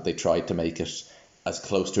fact that they tried to make it as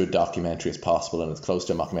close to a documentary as possible and as close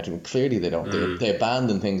to a mockumentary. And clearly they don't. They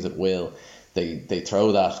abandon things at will. They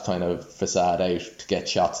throw that kind of facade out to get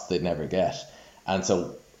shots they'd never get, and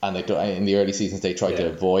they do, in the early seasons they tried to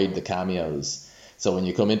avoid the cameos. So when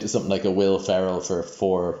you come into something like a Will Ferrell for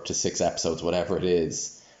 4 to 6 episodes, whatever it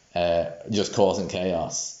is, just causing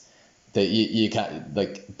chaos, that you can't,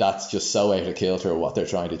 like, that's just so out of kilter what they're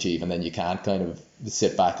trying to achieve, and then you can't kind of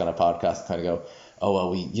sit back on a podcast and kind of go, oh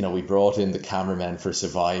well, we brought in the cameramen for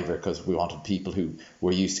Survivor because we wanted people who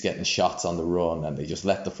were used to getting shots on the run, and they just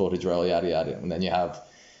let the footage roll, yada yada, and then you have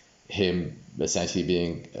him essentially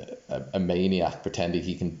being a maniac, pretending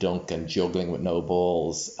he can dunk and juggling with no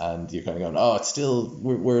balls, and you're kind of going, oh, it's still,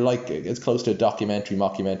 we're like as close to a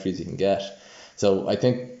mockumentary as you can get. So I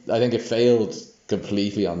think it failed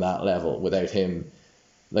completely on that level without him.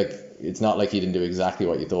 Like, it's not like he didn't do exactly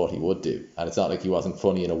what you thought he would do, and it's not like he wasn't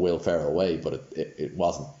funny in a Will Ferrell way, but it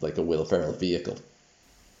wasn't like a Will Ferrell vehicle.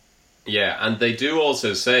 Yeah, and they do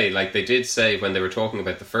also say, like they did say when they were talking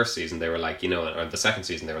about the first season, they were like, you know, or the second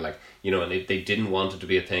season, they were like, you know, and they didn't want it to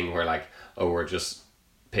be a thing where like, oh, we're just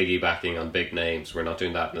piggybacking on big names, we're not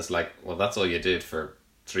doing that. And it's like, well, that's all you did for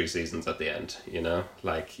 3 seasons at the end, you know,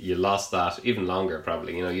 like you lost that, even longer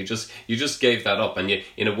probably, you know, you just gave that up. And you,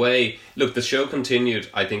 in a way, look, the show continued,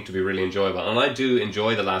 I think, to be really enjoyable, and I do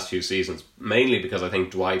enjoy the last few seasons, mainly because I think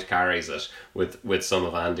Dwight carries it with some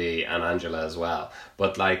of Andy and Angela as well.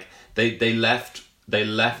 But like they left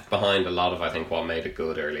behind a lot of, I think, what made it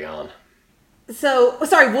good early on. So,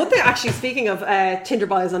 sorry, one thing actually, speaking of Tinder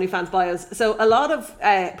bios, OnlyFans bios, so a lot of,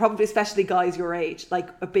 probably especially guys your age, like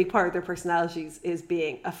a big part of their personalities is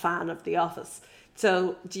being a fan of The Office.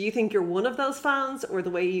 So do you think you're one of those fans, or do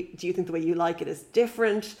you think the way you like it is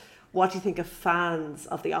different? What do you think of fans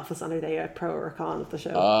of The Office, and are they a pro or a con of the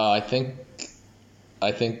show? I think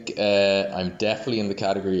I'm definitely in the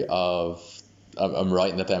category of, I'm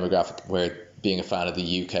right in the demographic where being a fan of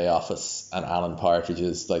the UK Office and Alan Partridge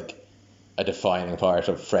is like a defining part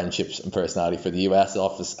of friendships and personality. For the US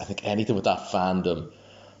Office, I think anything with that fandom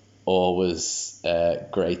always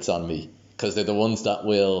grates on me, because they're the ones that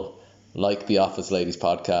will, like the Office Ladies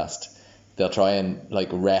podcast, they'll try and like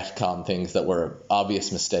retcon things that were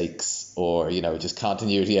obvious mistakes, or, you know, just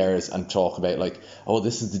continuity errors, and talk about like, oh,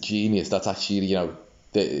 this is the genius, that's actually, you know,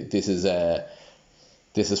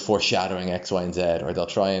 this is foreshadowing X, Y, and Z. Or they'll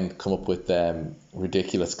try and come up with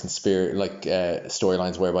ridiculous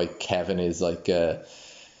storylines whereby Kevin is like an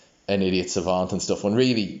idiot savant and stuff, when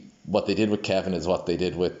really what they did with Kevin is what they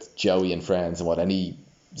did with Joey and Friends, and what any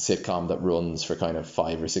sitcom that runs for kind of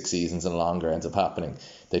 5 or 6 seasons and longer ends up happening.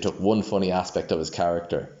 They took one funny aspect of his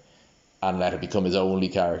character and let it become his only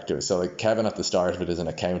character. So like Kevin at the start of it is an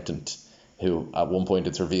accountant who at one point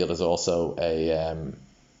it's revealed is also a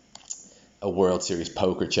World Series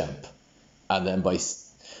poker champ. And then by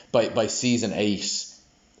season 8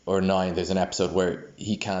 or 9, there's an episode where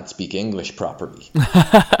he can't speak English properly.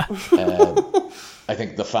 I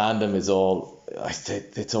think the fandom is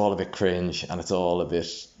it's all a bit cringe and it's all a bit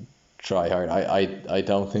try hard. I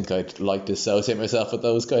don't think I'd like to associate myself with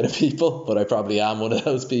those kind of people, but I probably am one of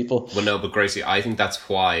those people. Well, no, but Gracie, I think that's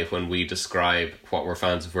why when we describe what we're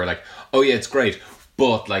fans of, we're like, oh yeah, it's great,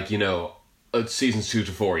 but like, you know, seasons 2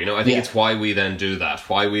 to 4, you know, I think it's why we then do that,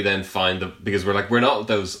 why we then find because we're like, we're not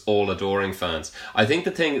those all adoring fans. I think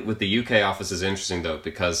the thing with the UK office is interesting though,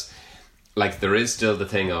 because like there is still the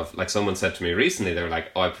thing of, like someone said to me recently, they were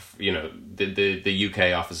like, oh, you know, the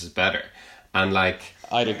UK office is better, and like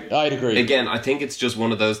I'd agree. Again, I think it's just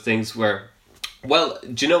one of those things where, well,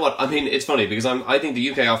 do you know what I mean? It's funny because I think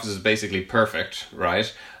the UK office is basically perfect,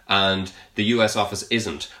 right? And the US office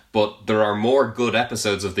isn't. But there are more good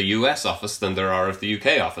episodes of the US office than there are of the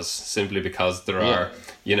UK office, simply because there are,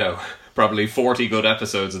 you know, probably 40 good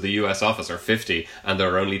episodes of the US office, or 50, and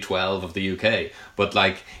there are only 12 of the UK. But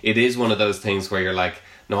like, it is one of those things where you're like,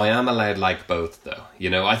 no, I am allowed like both though. You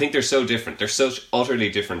know, I think they're so different. They're such utterly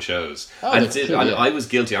different shows. I was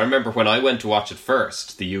guilty. I remember when I went to watch it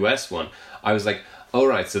first, the US one, I was like, oh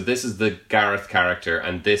right, so this is the Gareth character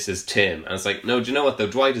and this is Tim. And it's like, no, do you know what though?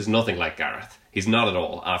 Dwight is nothing like Gareth. He's not at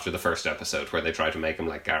all after the first episode where they try to make him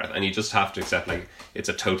like Gareth. And you just have to accept, like, it's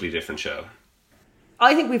a totally different show.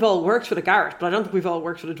 I think we've all worked with a Gareth, but I don't think we've all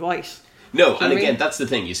worked with a Dwight. No, and again, that's the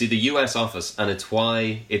thing. You see, the US office, and it's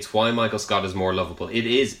why Michael Scott is more lovable. It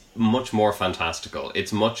is much more fantastical.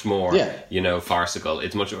 It's much more, you know, farcical.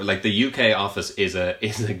 It's much more, like, the UK office is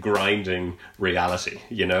a grinding reality,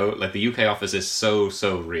 you know? Like, the UK office is so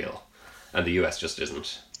real, and the US just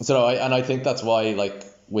isn't. So, I think that's why, like,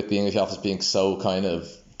 with the English office being so kind of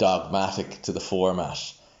dogmatic to the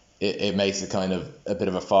format, it makes it kind of a bit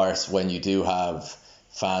of a farce when you do have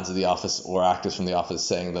fans of The Office or actors from The Office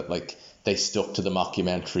saying that, like, they stuck to the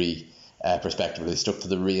mockumentary perspective, they stuck to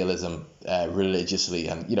the realism religiously,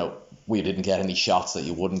 and, you know, we didn't get any shots that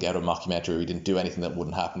you wouldn't get in a mockumentary, we didn't do anything that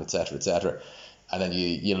wouldn't happen, etc., etc. And then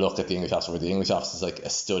you look at the English office, where the English office is like a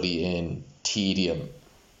study in tedium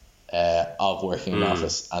of working in an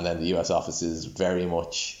office, and then the US office is very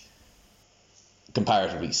much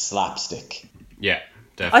comparatively slapstick. Yeah,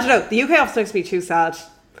 definitely. I don't know, the UK office makes me too sad.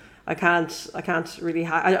 I can't really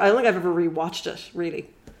I don't think I've ever rewatched it, really.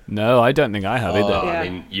 No, I don't think I have either. Yeah. I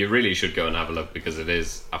mean, you really should go and have a look, because it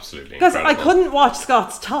is absolutely incredible. Because I couldn't watch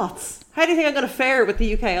Scott's Tots. How do you think I'm going to fare with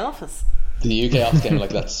the UK office? The UK office came like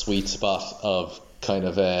that sweet spot of kind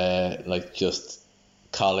of like just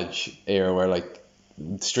college era where like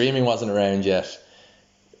streaming wasn't around yet,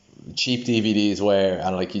 cheap DVDs were,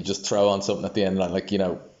 and like you just throw on something at the end, like, you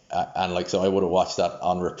know, and like, so I would have watched that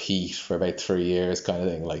on repeat for about 3 years, kind of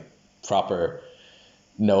thing, like proper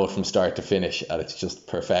know it from start to finish, and it's just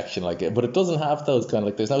perfection. Like, but it doesn't have those kind of,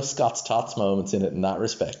 like, there's no Scott's Tots moments in it in that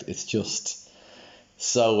respect. It's just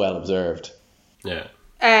so well observed. Yeah.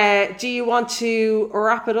 Do you want to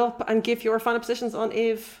wrap it up and give your final positions on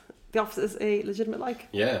if The Office is a legitimate like?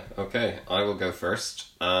 Yeah, okay. I will go first.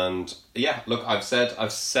 And yeah, look, I've set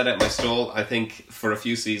out my stall. I think for a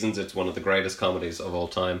few seasons it's one of the greatest comedies of all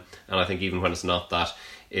time, and I think even when it's not that,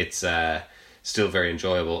 it's still very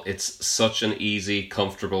enjoyable. It's such an easy,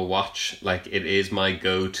 comfortable watch. Like, it is my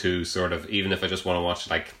go-to sort of, even if I just want to watch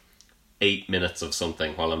like 8 minutes of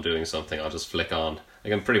something while I'm doing something, I'll just flick on. I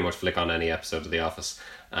can pretty much flick on any episode of The Office.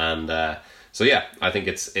 And so yeah, I think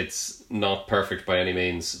it's not perfect by any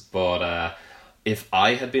means, but if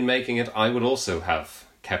I had been making it, I would also have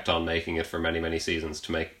kept on making it for many, many seasons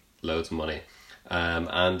to make loads of money.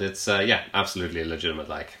 And it's absolutely a legitimate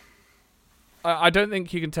like. I don't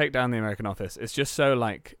think you can take down the American Office. It's just so,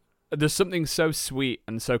 like, there's something so sweet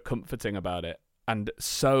and so comforting about it, and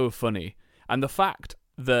so funny. And the fact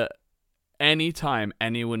that anytime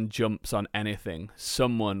anyone jumps on anything,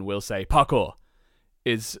 someone will say parkour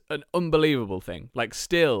is an unbelievable thing. Like,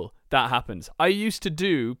 still, that happens. I used to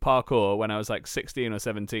do parkour when I was like 16 or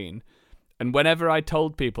 17, and whenever I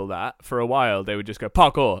told people that, for a while, they would just go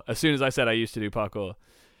parkour as soon as I said I used to do parkour.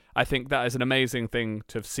 I think that is an amazing thing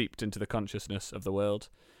to have seeped into the consciousness of the world.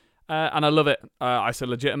 And I love it. It's a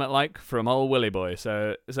legitimate like from old Willy Boy.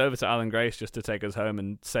 So it's over to Alan Grace just to take us home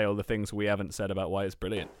and say all the things we haven't said about why it's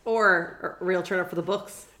brilliant. Or a real turn up for the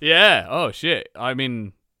books. Yeah. Oh, shit. I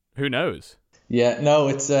mean, who knows? Yeah, no,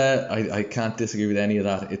 it's I can't disagree with any of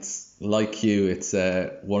that. It's like you. It's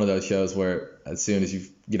one of those shows where as soon as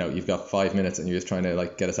you've got 5 minutes and you're just trying to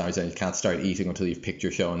like get a sandwich and you can't start eating until you've picked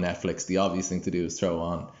your show on Netflix. The obvious thing to do is throw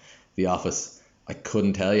on The Office. I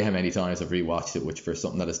couldn't tell you how many times I've rewatched it, which for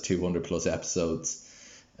something that is 200 plus episodes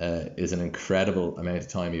is an incredible amount of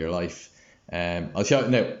time of your life. I'll show it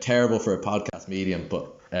now. Terrible for a podcast medium,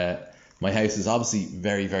 but my house is obviously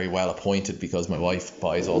very, very well appointed because my wife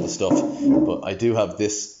buys all the stuff. But I do have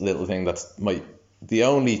this little thing that's the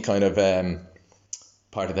only kind of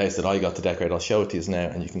part of the house that I got to decorate. I'll show it to you now,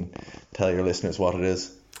 and you can tell your listeners what it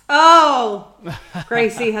is. Oh,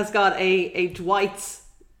 Gracie has got a Dwight's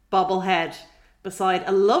bobblehead beside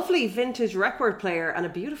a lovely vintage record player and a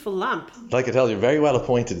beautiful lamp. Like I tell you, very well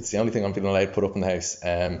appointed. It's the only thing I'm feeling allowed to put up in the house.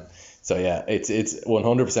 So yeah, it's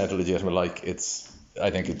 100% a legitimate like. I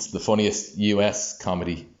think it's the funniest US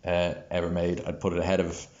comedy ever made. I'd put it ahead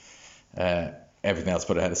of everything else.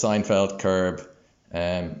 Put it ahead of Seinfeld, Curb,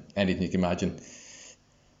 anything you can imagine.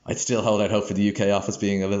 I'd still hold out hope for the UK Office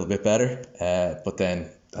being a little bit better. But then,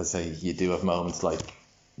 as I say, you do have moments like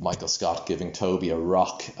Michael Scott giving Toby a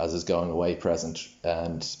rock as his going away present,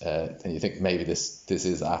 and you think maybe this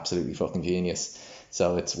is absolutely fucking genius.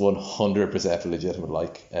 So it's 100% a legitimate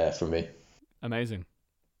like for me. Amazing.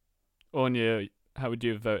 Anya, how would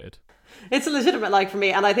you have voted? It's a legitimate like for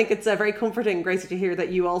me, and I think it's very comforting, Gracie, to hear that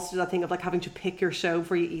you also do that thing of like having to pick your show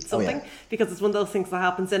before you eat something, because it's one of those things that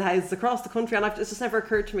happens in houses across the country, and it's just never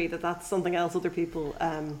occurred to me that that's something else other people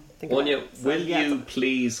think Anya, about. So, will you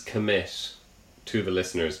please commit to the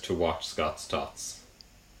listeners to watch Scott's Tots?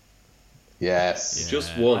 Yes.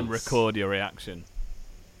 Just once. And record your reaction.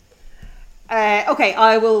 Okay,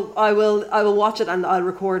 I will watch it, and I'll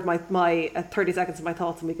record my 30 seconds of my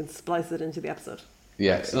thoughts, and we can splice it into the episode.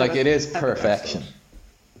 Yeah, like it is perfection.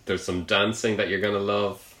 There's some dancing that you're going to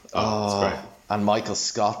love. Oh, it's great. And Michael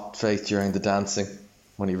Scott face during the dancing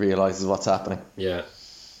when he realises what's happening. Yeah.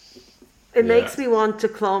 It makes me want to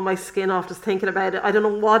claw my skin off just thinking about it. I don't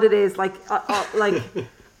know what it is. Like,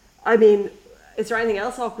 I mean, is there anything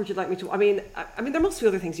else awkward you'd like me to? I mean, there must be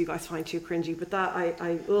other things you guys find too cringy, but that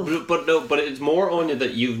But it's more Anya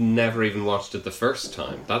that you've never even watched it the first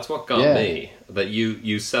time. That's what got me. That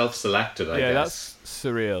you self-selected. I guess. Yeah, that's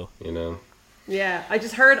surreal. You know. Yeah, I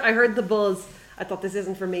heard the buzz. I thought this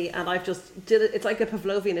isn't for me, and I've just did it. It's like a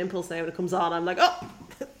Pavlovian impulse now. When it comes on, I'm like, oh,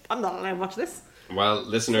 I'm not allowed to watch this. Well,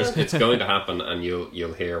 listeners, it's going to happen, and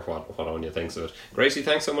you'll hear what Anya thinks of it. Gracie,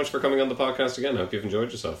 thanks so much for coming on the podcast again. Hope you've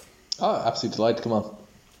enjoyed yourself. Oh, absolutely delighted to come on.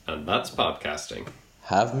 And that's podcasting.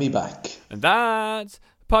 Have me back. And that's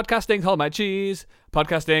podcasting. Hold my cheese.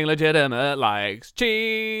 Podcasting legitimate likes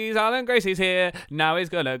cheese. Alan Gracie's here. Now he's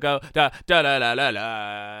gonna go da da da da da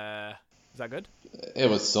da. Is that good? It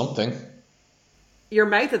was something. Your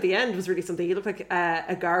mouth at the end was really something. You look like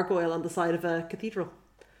a gargoyle on the side of a cathedral.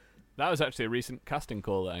 That was actually a recent casting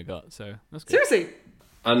call that I got, so that's good. Seriously?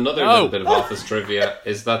 Another little bit of office trivia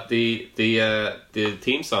is that the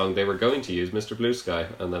theme song, they were going to use Mr. Blue Sky,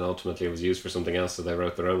 and then ultimately it was used for something else, so they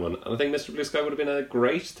wrote their own one. And I think Mr. Blue Sky would have been a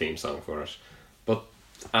great theme song for it. But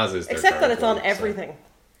as is their except that it's on one, everything.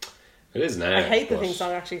 So. It is now. I hate the theme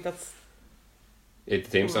song, actually. That's the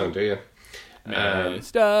theme song, do you?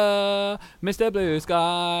 Mr. Blue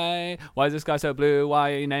Sky. Why is this guy so blue?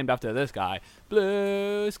 Why are you named after this guy?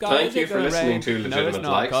 Blue Sky. Thank you for listening to Legitimate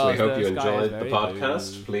Likes. We hope you enjoyed the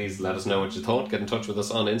podcast. Blue. Please let us know what you thought. Get in touch with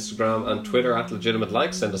us on Instagram and Twitter at Legitimate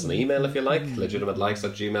Likes. Send us an email if you like,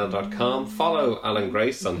 legitimatelylikes@gmail.com. Follow Alan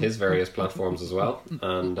Grace on his various platforms as well.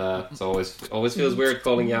 And it always feels weird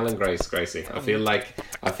calling you Alan Grace, Gracie. I feel like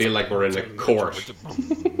we're in a court.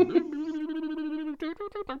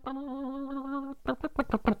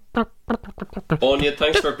 Anya,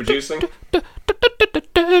 thanks for producing.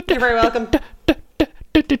 You're very welcome.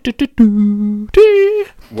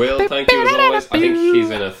 Will, thank you as always. I think he's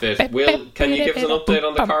in a fit. Will, can you give us an update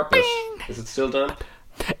on the carpet? Is it still done?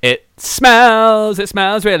 It smells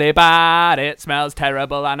really bad, it smells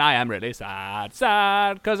terrible, and I am really sad,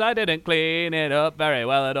 because I didn't clean it up very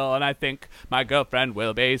well at all, and I think my girlfriend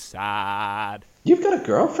will be sad. You've got a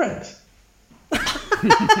girlfriend?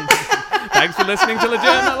 Thanks for listening to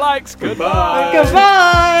Legitimate Likes. Goodbye.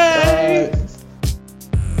 Goodbye. Bye.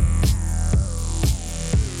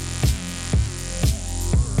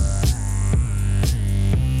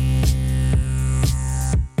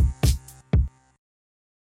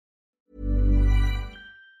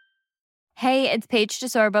 Hey, it's Paige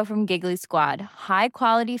DeSorbo from Giggly Squad. High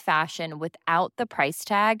quality fashion without the price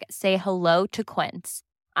tag. Say hello to Quince.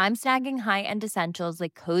 I'm snagging high-end essentials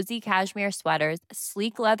like cozy cashmere sweaters,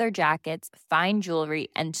 sleek leather jackets, fine jewelry,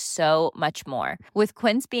 and so much more. With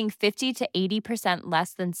Quince being 50 to 80%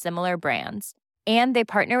 less than similar brands. And they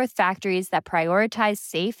partner with factories that prioritize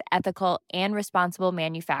safe, ethical, and responsible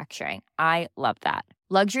manufacturing. I love that.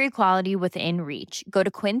 Luxury quality within reach. Go to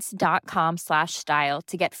quince.com/style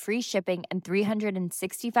to get free shipping and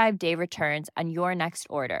 365-day returns on your next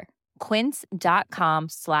order.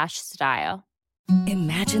 Quince.com/style.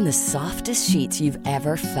 Imagine the softest sheets you've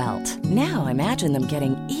ever felt. Now imagine them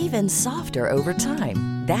getting even softer over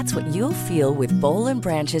time. That's what you'll feel with Boll &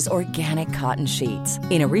 Branch's organic cotton sheets.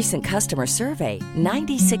 In a recent customer survey,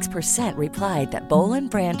 96% replied that Boll &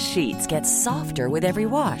 Branch sheets get softer with every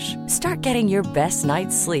wash. Start getting your best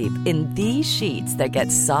night's sleep in these sheets that get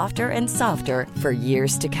softer and softer for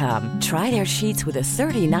years to come. Try their sheets with a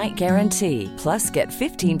 30-night guarantee. Plus, get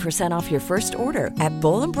 15% off your first order at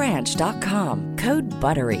bollandbranch.com. Code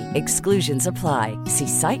BUTTERY. Exclusions apply. See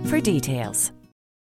site for details.